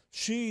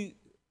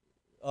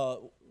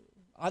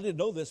I didn't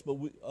know this, but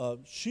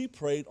she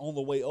prayed on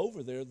the way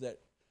over there that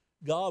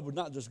God would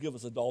not just give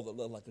us a dog that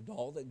looked like a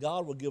dog, that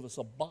God would give us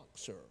a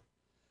boxer,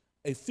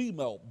 a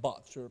female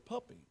boxer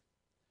puppy.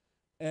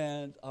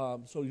 And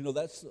so, you know,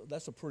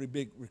 that's a pretty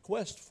big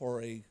request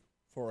for a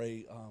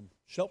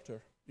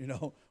shelter. You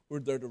know, we're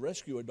there to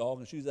rescue a dog,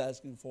 and she's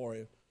asking for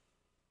a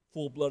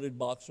full-blooded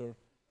boxer,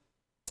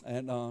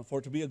 and for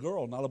it to be a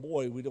girl, not a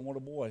boy. We don't want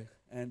a boy.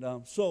 And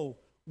so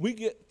we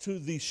get to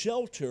the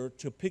shelter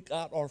to pick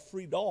out our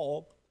free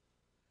dog,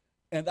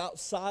 and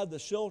outside the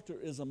shelter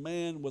is a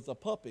man with a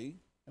puppy,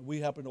 and we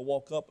happen to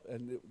walk up,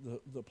 and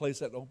the place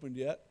hadn't opened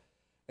yet.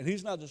 And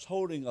he's not just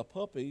holding a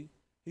puppy,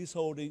 he's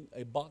holding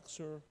a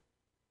boxer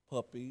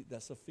puppy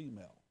that's a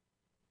female.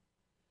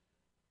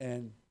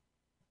 And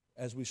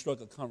as we struck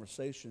up a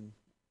conversation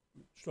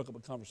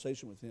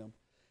with him,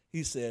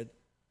 he said,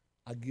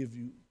 I give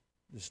you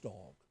this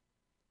dog.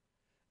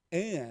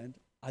 And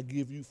I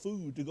give you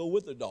food to go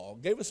with the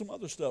dog. Gave us some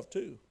other stuff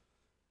too.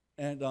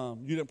 And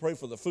you didn't pray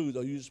for the food,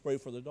 though. You just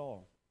prayed for the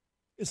dog.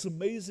 It's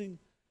amazing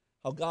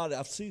how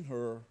I've seen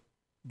her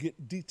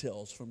get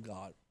details from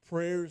God,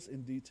 prayers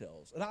and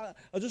details. And I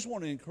just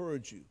want to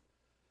encourage you.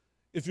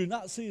 If you're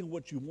not seeing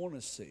what you want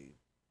to see,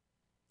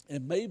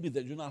 and maybe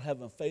that you're not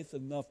having faith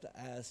enough to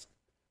ask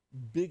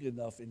big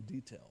enough in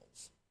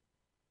details,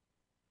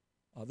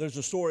 There's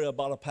a story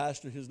about a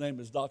pastor. His name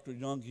is Dr.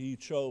 Young Hee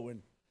Cho,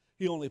 and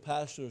he only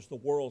pastors the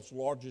world's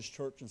largest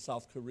church in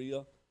South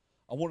Korea.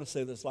 I want to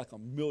say there's like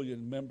 1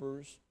 million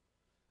members.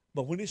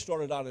 But when he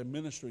started out in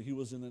ministry, he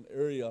was in an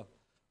area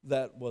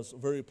that was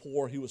very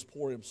poor. He was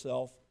poor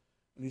himself.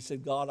 And he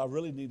said, God, I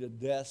really need a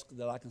desk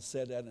that I can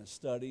sit at and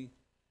study.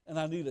 And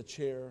I need a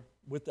chair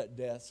with that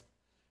desk.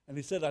 And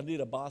he said, I need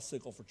a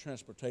bicycle for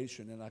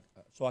transportation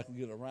so I can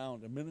get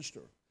around and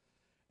minister.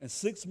 And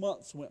 6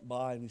 months went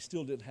by, and he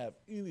still didn't have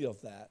any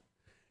of that.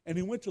 And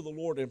he went to the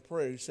Lord in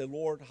prayer. He said,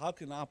 Lord, how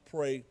can I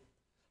pray?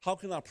 How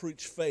can I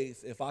preach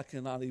faith if I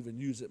cannot even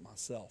use it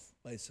myself,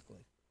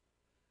 basically?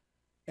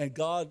 And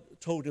God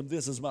told him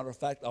this. As a matter of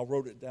fact, I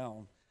wrote it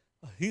down.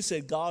 He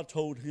said God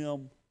told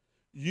him,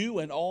 you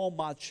and all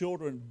my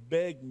children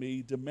beg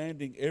me,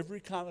 demanding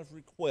every kind of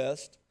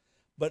request,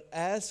 but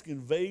ask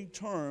in vague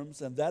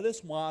terms, and that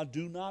is why I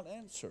do not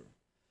answer.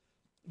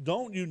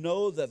 Don't you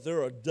know that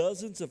there are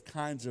dozens of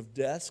kinds of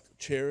desks,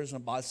 chairs,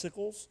 and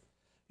bicycles?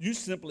 You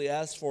simply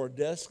asked for a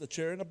desk, a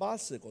chair, and a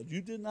bicycle.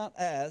 You did not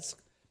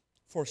ask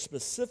for a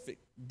specific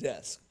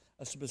desk,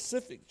 a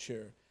specific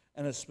chair,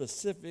 and a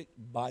specific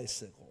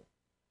bicycle.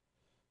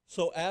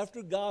 So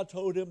after God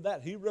told him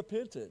that, he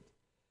repented.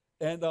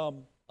 And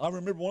I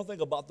remember one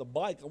thing about the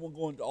bike. I won't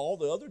go into all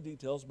the other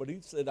details, but he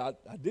said, I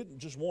didn't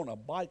just want a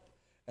bike.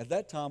 At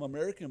that time,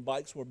 American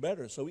bikes were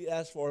better. So he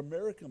asked for an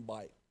American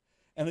bike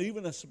and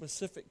even a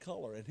specific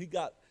color. And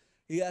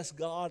he asked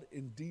God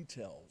in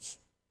details,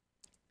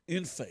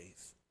 in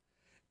faith.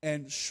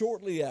 And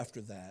shortly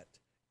after that,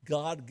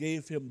 God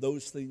gave him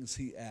those things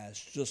he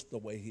asked just the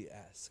way he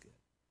asked it.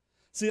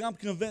 See, I'm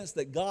convinced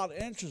that God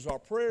answers our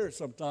prayers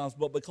sometimes,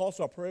 but because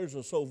our prayers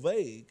are so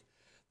vague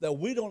that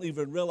we don't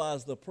even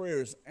realize the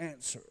prayer is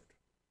answered.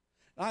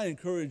 I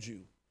encourage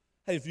you,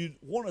 hey, if you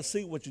want to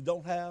see what you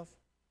don't have,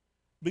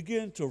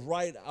 begin to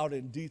write out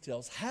in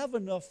details. Have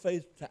enough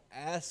faith to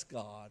ask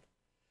God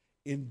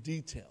in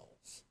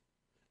details,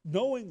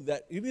 knowing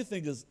that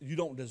anything is you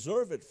don't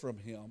deserve it from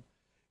him.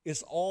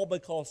 It's all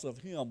because of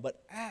him,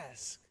 but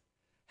ask.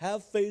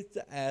 Have faith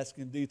to ask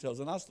in details.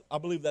 And I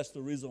believe that's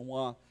the reason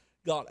why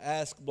God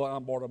asked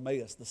blind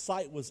Bartimaeus. The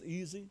sight was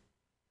easy.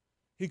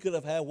 He could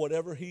have had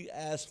whatever he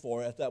asked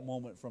for at that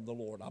moment from the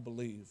Lord, I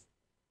believe.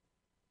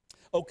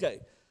 Okay,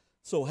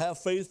 so have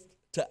faith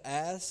to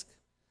ask.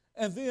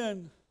 And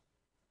then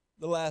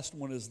the last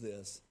one is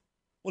this.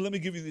 Well, let me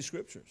give you these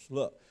scriptures.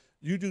 Look,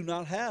 you do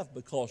not have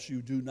because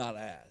you do not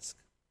ask.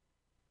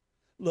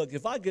 Look,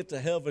 if I get to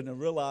heaven and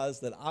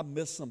realize that I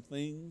missed some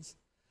things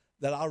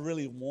that I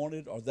really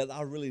wanted or that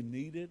I really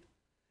needed,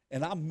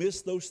 and I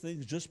missed those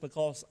things just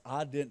because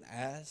I didn't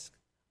ask,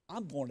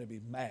 I'm going to be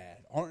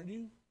mad, aren't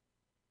you?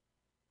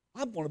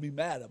 I'm going to be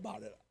mad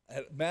about it,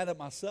 mad at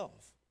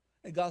myself.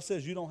 And God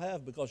says you don't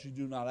have because you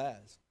do not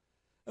ask.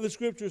 And the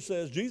scripture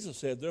says, Jesus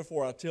said,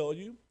 therefore I tell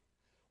you,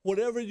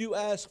 whatever you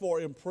ask for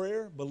in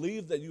prayer,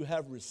 believe that you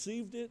have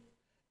received it,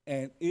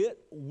 and it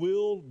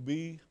will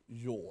be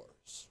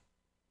yours.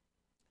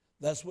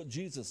 That's what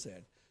Jesus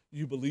said.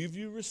 You believe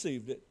you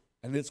received it,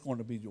 and it's going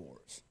to be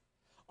yours.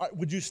 All right,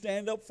 would you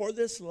stand up for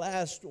this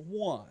last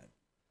one?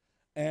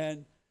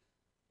 And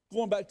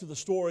going back to the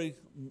story,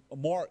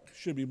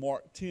 should be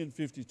Mark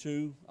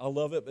 10:52. I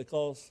love it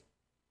because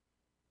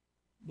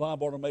blind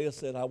Bartimaeus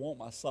said, I want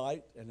my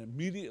sight. And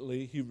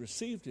immediately he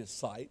received his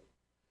sight.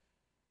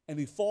 And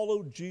he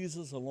followed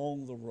Jesus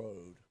along the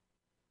road.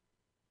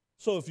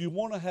 So if you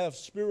want to have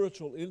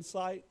spiritual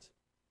insight,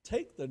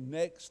 take the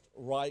next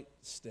right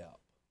step.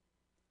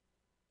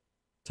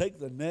 Take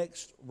the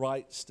next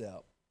right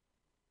step.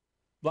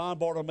 Blind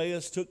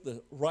Bartimaeus took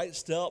the right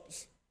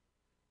steps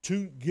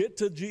to get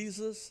to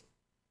Jesus.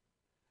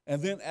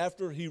 And then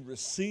after he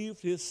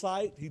received his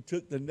sight, he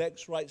took the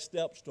next right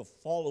steps to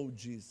follow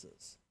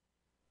Jesus.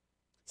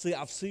 See,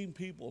 I've seen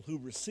people who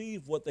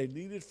receive what they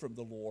needed from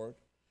the Lord,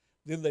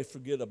 then they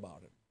forget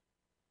about him.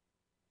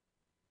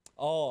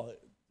 Oh,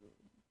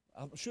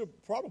 I'm sure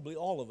probably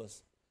all of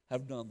us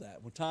have done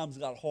that. When times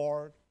got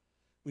hard,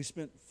 we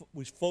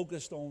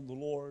focused on the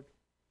Lord.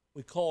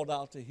 We called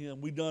out to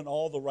him. We done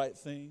all the right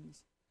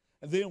things.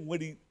 And then when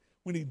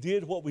he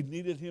did what we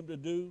needed him to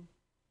do,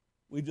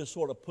 we just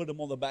sort of put him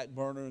on the back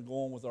burner and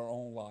go on with our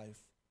own life.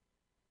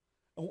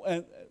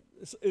 And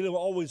it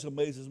always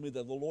amazes me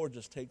that the Lord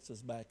just takes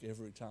us back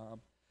every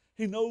time.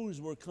 He knows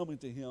we're coming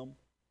to him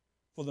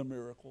for the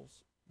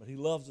miracles, but he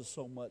loves us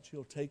so much,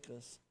 he'll take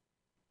us.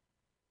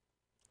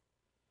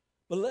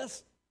 But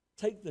let's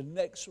take the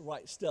next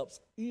right steps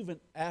even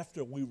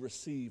after we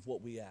receive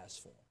what we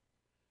ask for.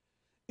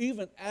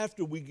 Even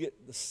after we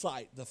get the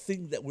sight, the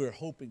thing that we're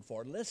hoping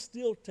for, let's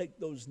still take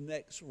those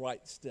next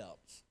right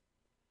steps.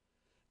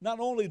 Not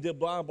only did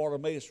blind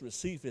Bartimaeus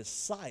receive his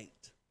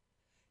sight,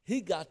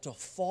 he got to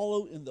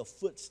follow in the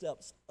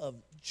footsteps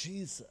of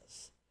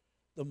Jesus,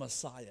 the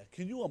Messiah.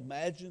 Can you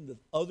imagine the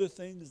other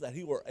things that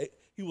he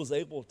was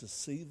able to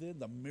see then,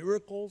 the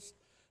miracles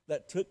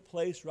that took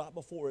place right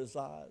before his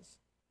eyes?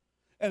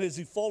 And as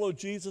he followed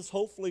Jesus,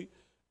 hopefully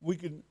we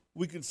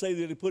can say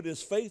that he put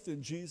his faith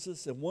in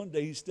Jesus, and one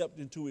day he stepped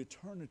into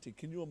eternity.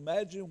 Can you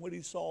imagine what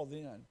he saw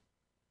then?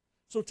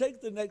 So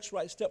take the next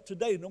right step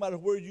today, no matter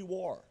where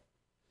you are.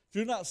 If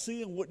you're not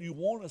seeing what you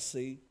want to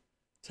see,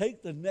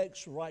 take the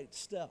next right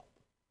step.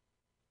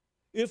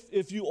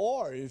 If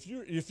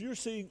you're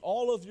seeing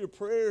all of your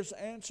prayers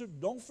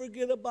answered, don't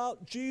forget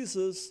about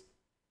Jesus.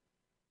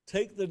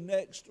 Take the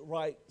next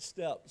right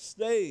step.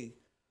 Stay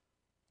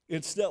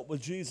in step with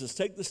Jesus.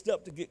 Take the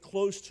step to get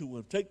close to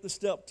him. Take the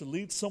step to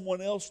lead someone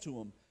else to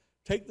him.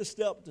 Take the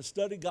step to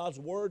study God's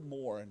word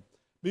more and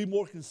be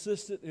more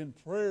consistent in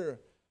prayer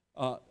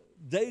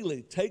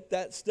daily. Take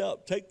that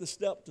step. Take the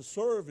step to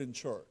serve in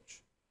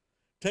church.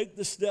 Take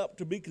the step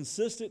to be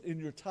consistent in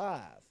your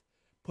tithe.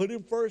 Put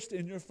him first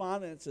in your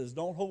finances.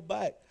 Don't hold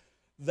back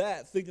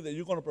that thinking that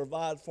you're going to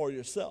provide for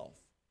yourself.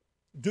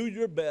 Do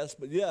your best,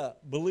 but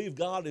believe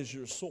God is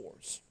your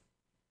source.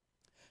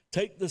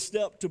 Take the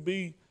step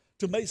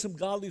to make some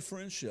godly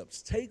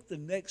friendships. Take the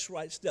next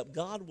right step.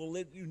 God will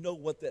let you know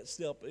what that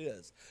step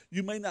is.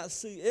 You may not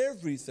see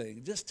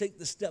everything. Just take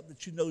the step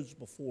that you know is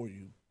before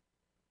you.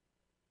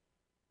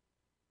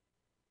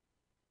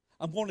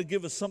 I'm going to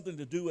give us something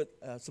to do,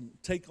 some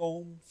take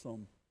home,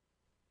 some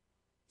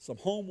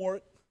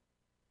homework,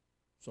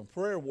 some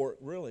prayer work,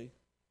 really.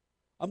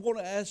 I'm going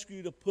to ask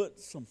you to put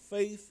some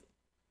faith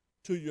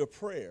to your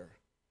prayer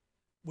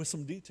with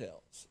some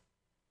details.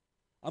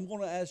 I'm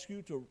going to ask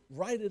you to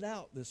write it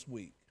out this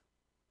week.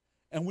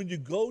 And when you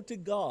go to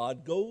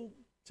God, go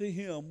to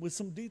him with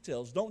some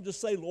details. Don't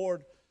just say,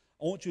 Lord,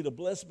 I want you to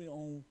bless me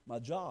on my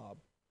job.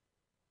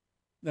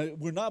 Now,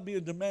 we're not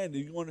being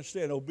demanding. You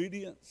understand,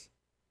 obedience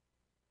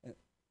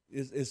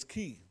is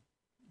key.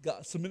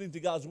 God, submitting to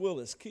God's will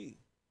is key.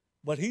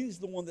 But he's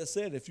the one that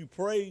said, if you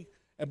pray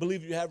and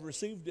believe you have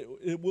received it,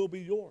 it will be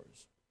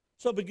yours.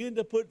 So begin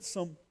to put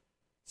some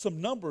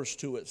numbers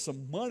to it,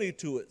 some money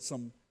to it,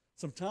 some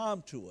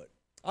time to it.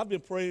 I've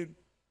been praying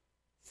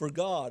for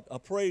God. I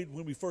prayed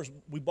when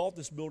we bought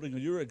this building a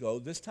year ago,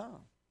 this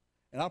time.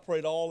 And I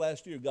prayed all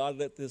last year, God,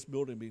 let this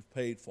building be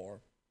paid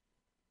for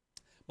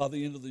by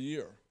the end of the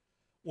year.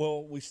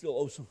 Well, we still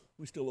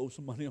owe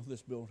some money on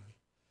this building.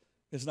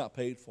 It's not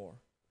paid for.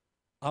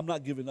 I'm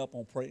not giving up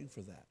on praying for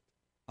that.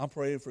 I'm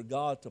praying for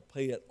God to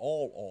pay it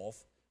all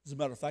off. As a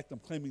matter of fact, I'm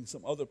claiming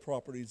some other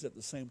properties at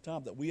the same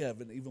time that we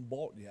haven't even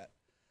bought yet,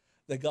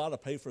 that God will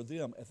pay for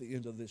them at the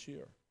end of this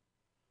year.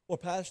 Well,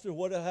 Pastor,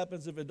 what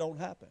happens if it don't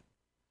happen?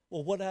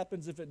 Well, what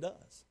happens if it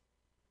does?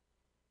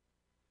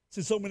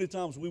 See, so many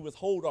times we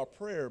withhold our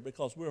prayer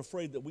because we're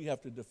afraid that we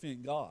have to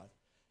defend God.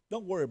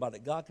 Don't worry about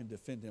it. God can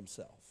defend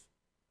himself.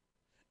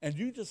 And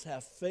you just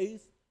have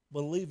faith,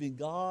 believing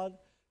God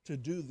to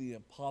do the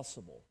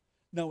impossible.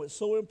 Now, it's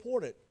so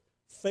important.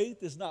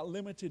 Faith is not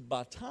limited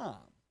by time.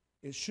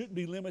 It shouldn't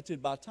be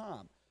limited by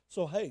time.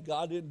 So, hey,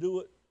 God didn't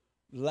do it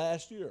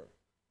last year.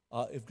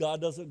 If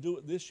God doesn't do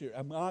it this year,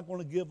 am I going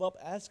to give up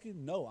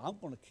asking? No, I'm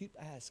going to keep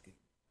asking.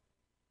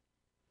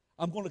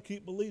 I'm going to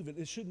keep believing.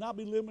 It should not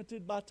be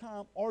limited by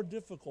time or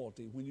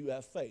difficulty when you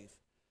have faith.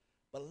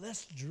 But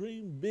let's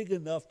dream big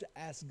enough to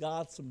ask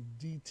God some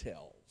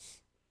details.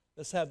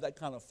 Let's have that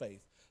kind of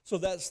faith. So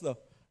that's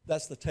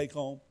the take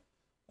home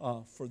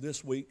for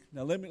this week.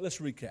 Now let's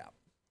recap.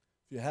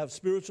 If you have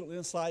spiritual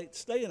insight,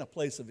 stay in a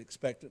place of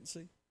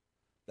expectancy.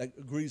 That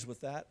agrees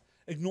with that.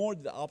 Ignore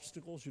the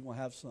obstacles. You're going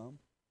to have some.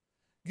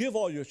 Give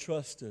all your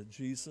trust to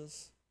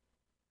Jesus.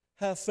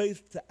 Have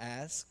faith to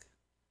ask.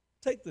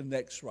 Take the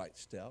next right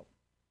step.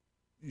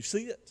 You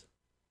see it.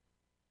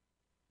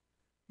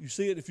 You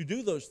see it. If you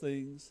do those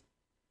things,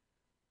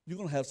 you're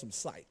going to have some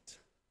sight.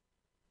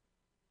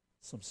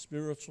 Some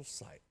spiritual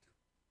sight.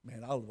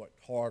 Man, I worked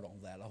hard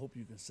on that. I hope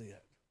you can see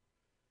it.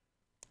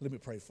 Let me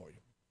pray for you.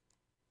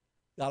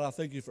 God, I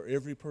thank you for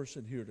every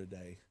person here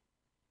today.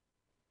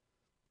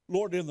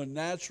 Lord, in the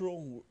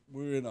natural,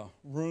 we're in a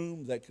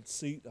room that could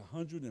seat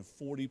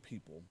 140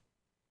 people.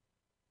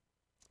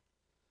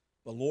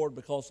 But Lord,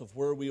 because of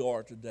where we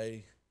are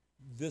today,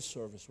 this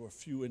service, we're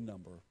few in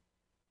number.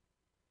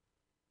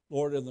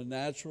 Lord, in the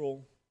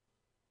natural,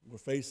 we're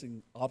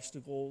facing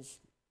obstacles,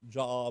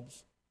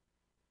 jobs.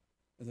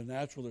 In the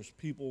natural, there's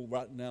people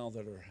right now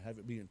that are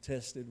being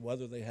tested,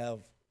 whether they have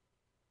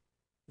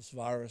this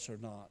virus or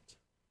not.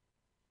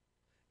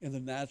 In the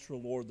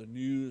natural, Lord, the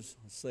news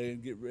is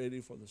saying get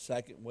ready for the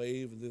second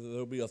wave, and then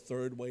there'll be a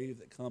third wave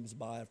that comes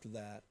by after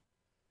that.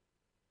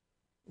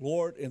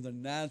 Lord, in the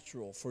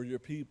natural, for your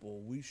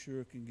people, we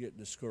sure can get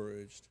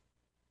discouraged.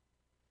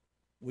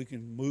 We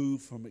can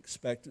move from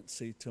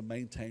expectancy to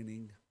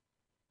maintaining.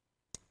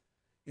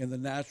 In the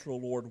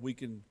natural, Lord, we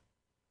can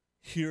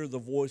hear the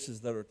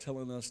voices that are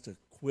telling us to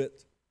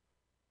quit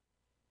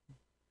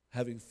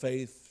having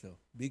faith, to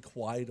be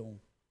quiet on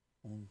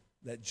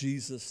that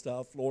Jesus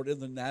stuff. Lord, in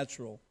the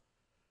natural,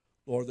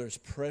 Lord, there's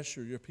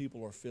pressure your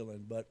people are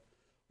feeling. But,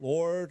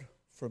 Lord,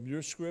 from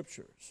your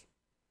scriptures,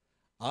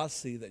 I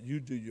see that you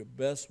do your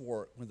best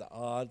work when the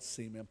odds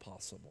seem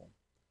impossible.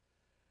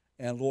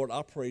 And, Lord,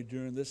 I pray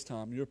during this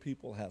time your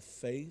people have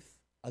faith,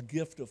 a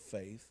gift of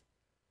faith.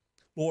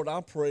 Lord,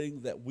 I'm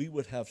praying that we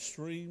would have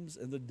streams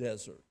in the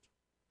desert.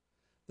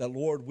 That,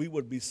 Lord, we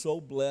would be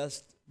so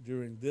blessed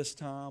during this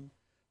time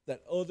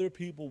that other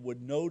people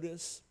would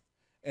notice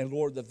And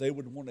Lord, that they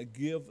would want to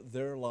give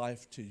their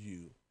life to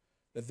you,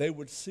 that they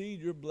would see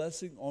your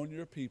blessing on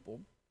your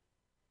people,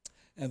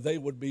 and they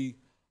would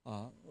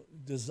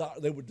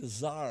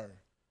desire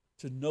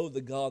to know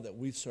the God that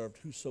we serve,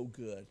 who's so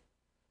good.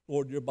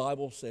 Lord, your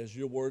Bible says,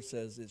 your word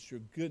says, it's your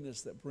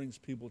goodness that brings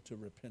people to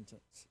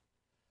repentance.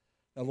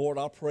 Now, Lord,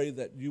 I pray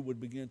that you would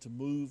begin to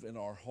move in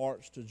our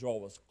hearts to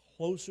draw us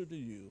closer to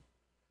you.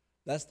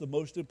 That's the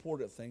most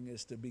important thing,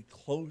 is to be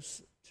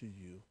close to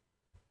you.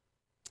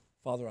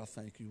 Father, I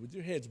thank you. With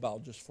your heads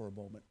bowed just for a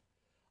moment.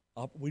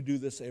 We do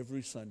this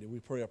every Sunday. We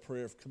pray a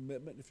prayer of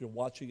commitment. If you're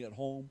watching at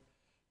home,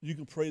 you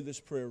can pray this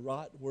prayer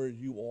right where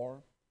you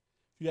are.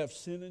 If you have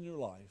sin in your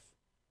life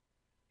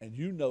and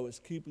you know it's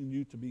keeping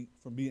you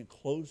from being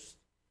close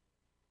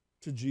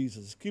to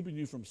Jesus, it's keeping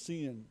you from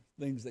seeing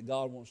things that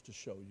God wants to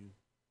show you,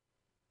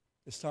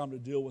 it's time to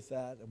deal with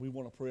that. And we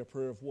want to pray a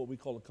prayer of what we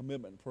call a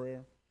commitment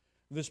prayer.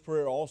 This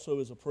prayer also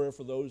is a prayer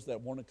for those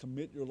that want to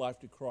commit your life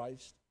to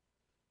Christ.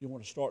 You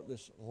want to start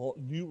this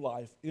new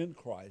life in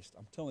Christ.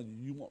 I'm telling you,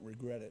 you won't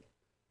regret it.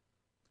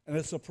 And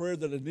it's a prayer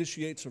that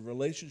initiates a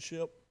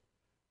relationship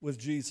with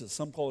Jesus.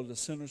 Some call it a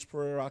sinner's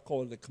prayer. I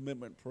call it a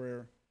commitment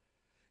prayer.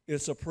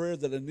 It's a prayer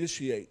that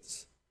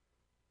initiates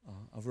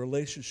a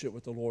relationship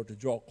with the Lord, to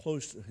draw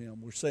close to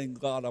him. We're saying,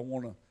 God, I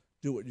want to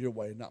do it your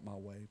way, not my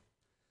way.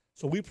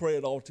 So we pray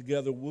it all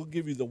together. We'll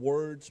give you the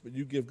words, but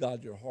you give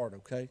God your heart,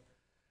 okay?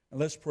 And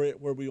let's pray it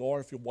where we are.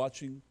 If you're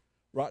watching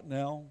right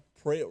now,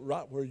 pray it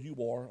right where you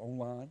are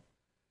online.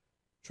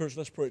 Church,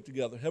 let's pray it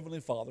together. Heavenly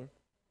Father,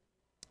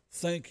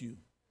 thank you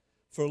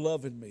for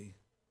loving me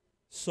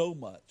so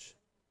much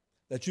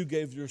that you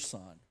gave your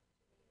Son,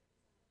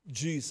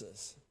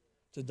 Jesus,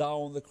 to die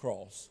on the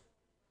cross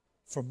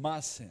for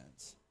my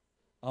sins.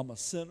 I'm a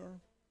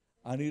sinner.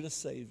 I need a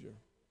Savior.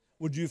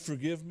 Would you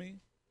forgive me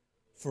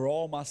for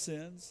all my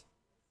sins?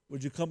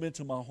 Would you come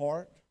into my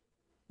heart?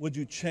 Would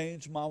you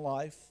change my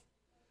life?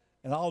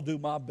 And I'll do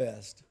my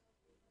best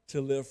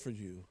to live for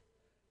you.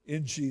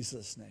 In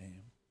Jesus'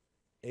 name,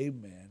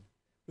 amen.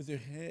 With your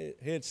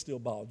head still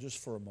bowed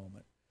just for a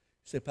moment.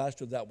 You say,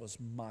 Pastor, that was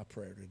my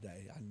prayer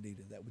today. I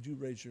needed that. Would you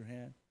raise your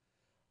hand?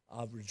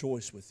 I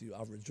rejoice with you.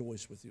 I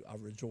rejoice with you. I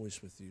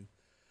rejoice with you.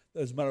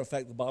 As a matter of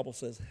fact, the Bible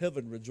says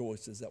heaven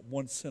rejoices that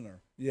one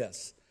sinner,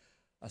 yes,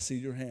 I see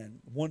your hand,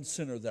 one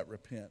sinner that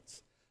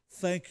repents.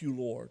 Thank you,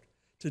 Lord.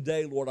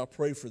 Today, Lord, I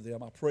pray for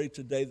them. I pray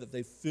today that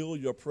they feel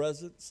your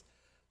presence,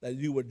 that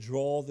you would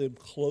draw them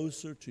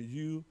closer to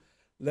you.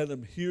 Let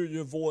them hear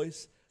your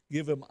voice.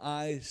 Give them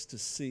eyes to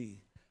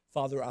see.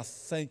 Father, I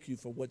thank you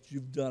for what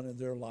you've done in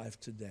their life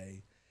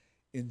today.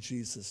 In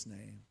Jesus'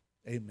 name,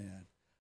 amen.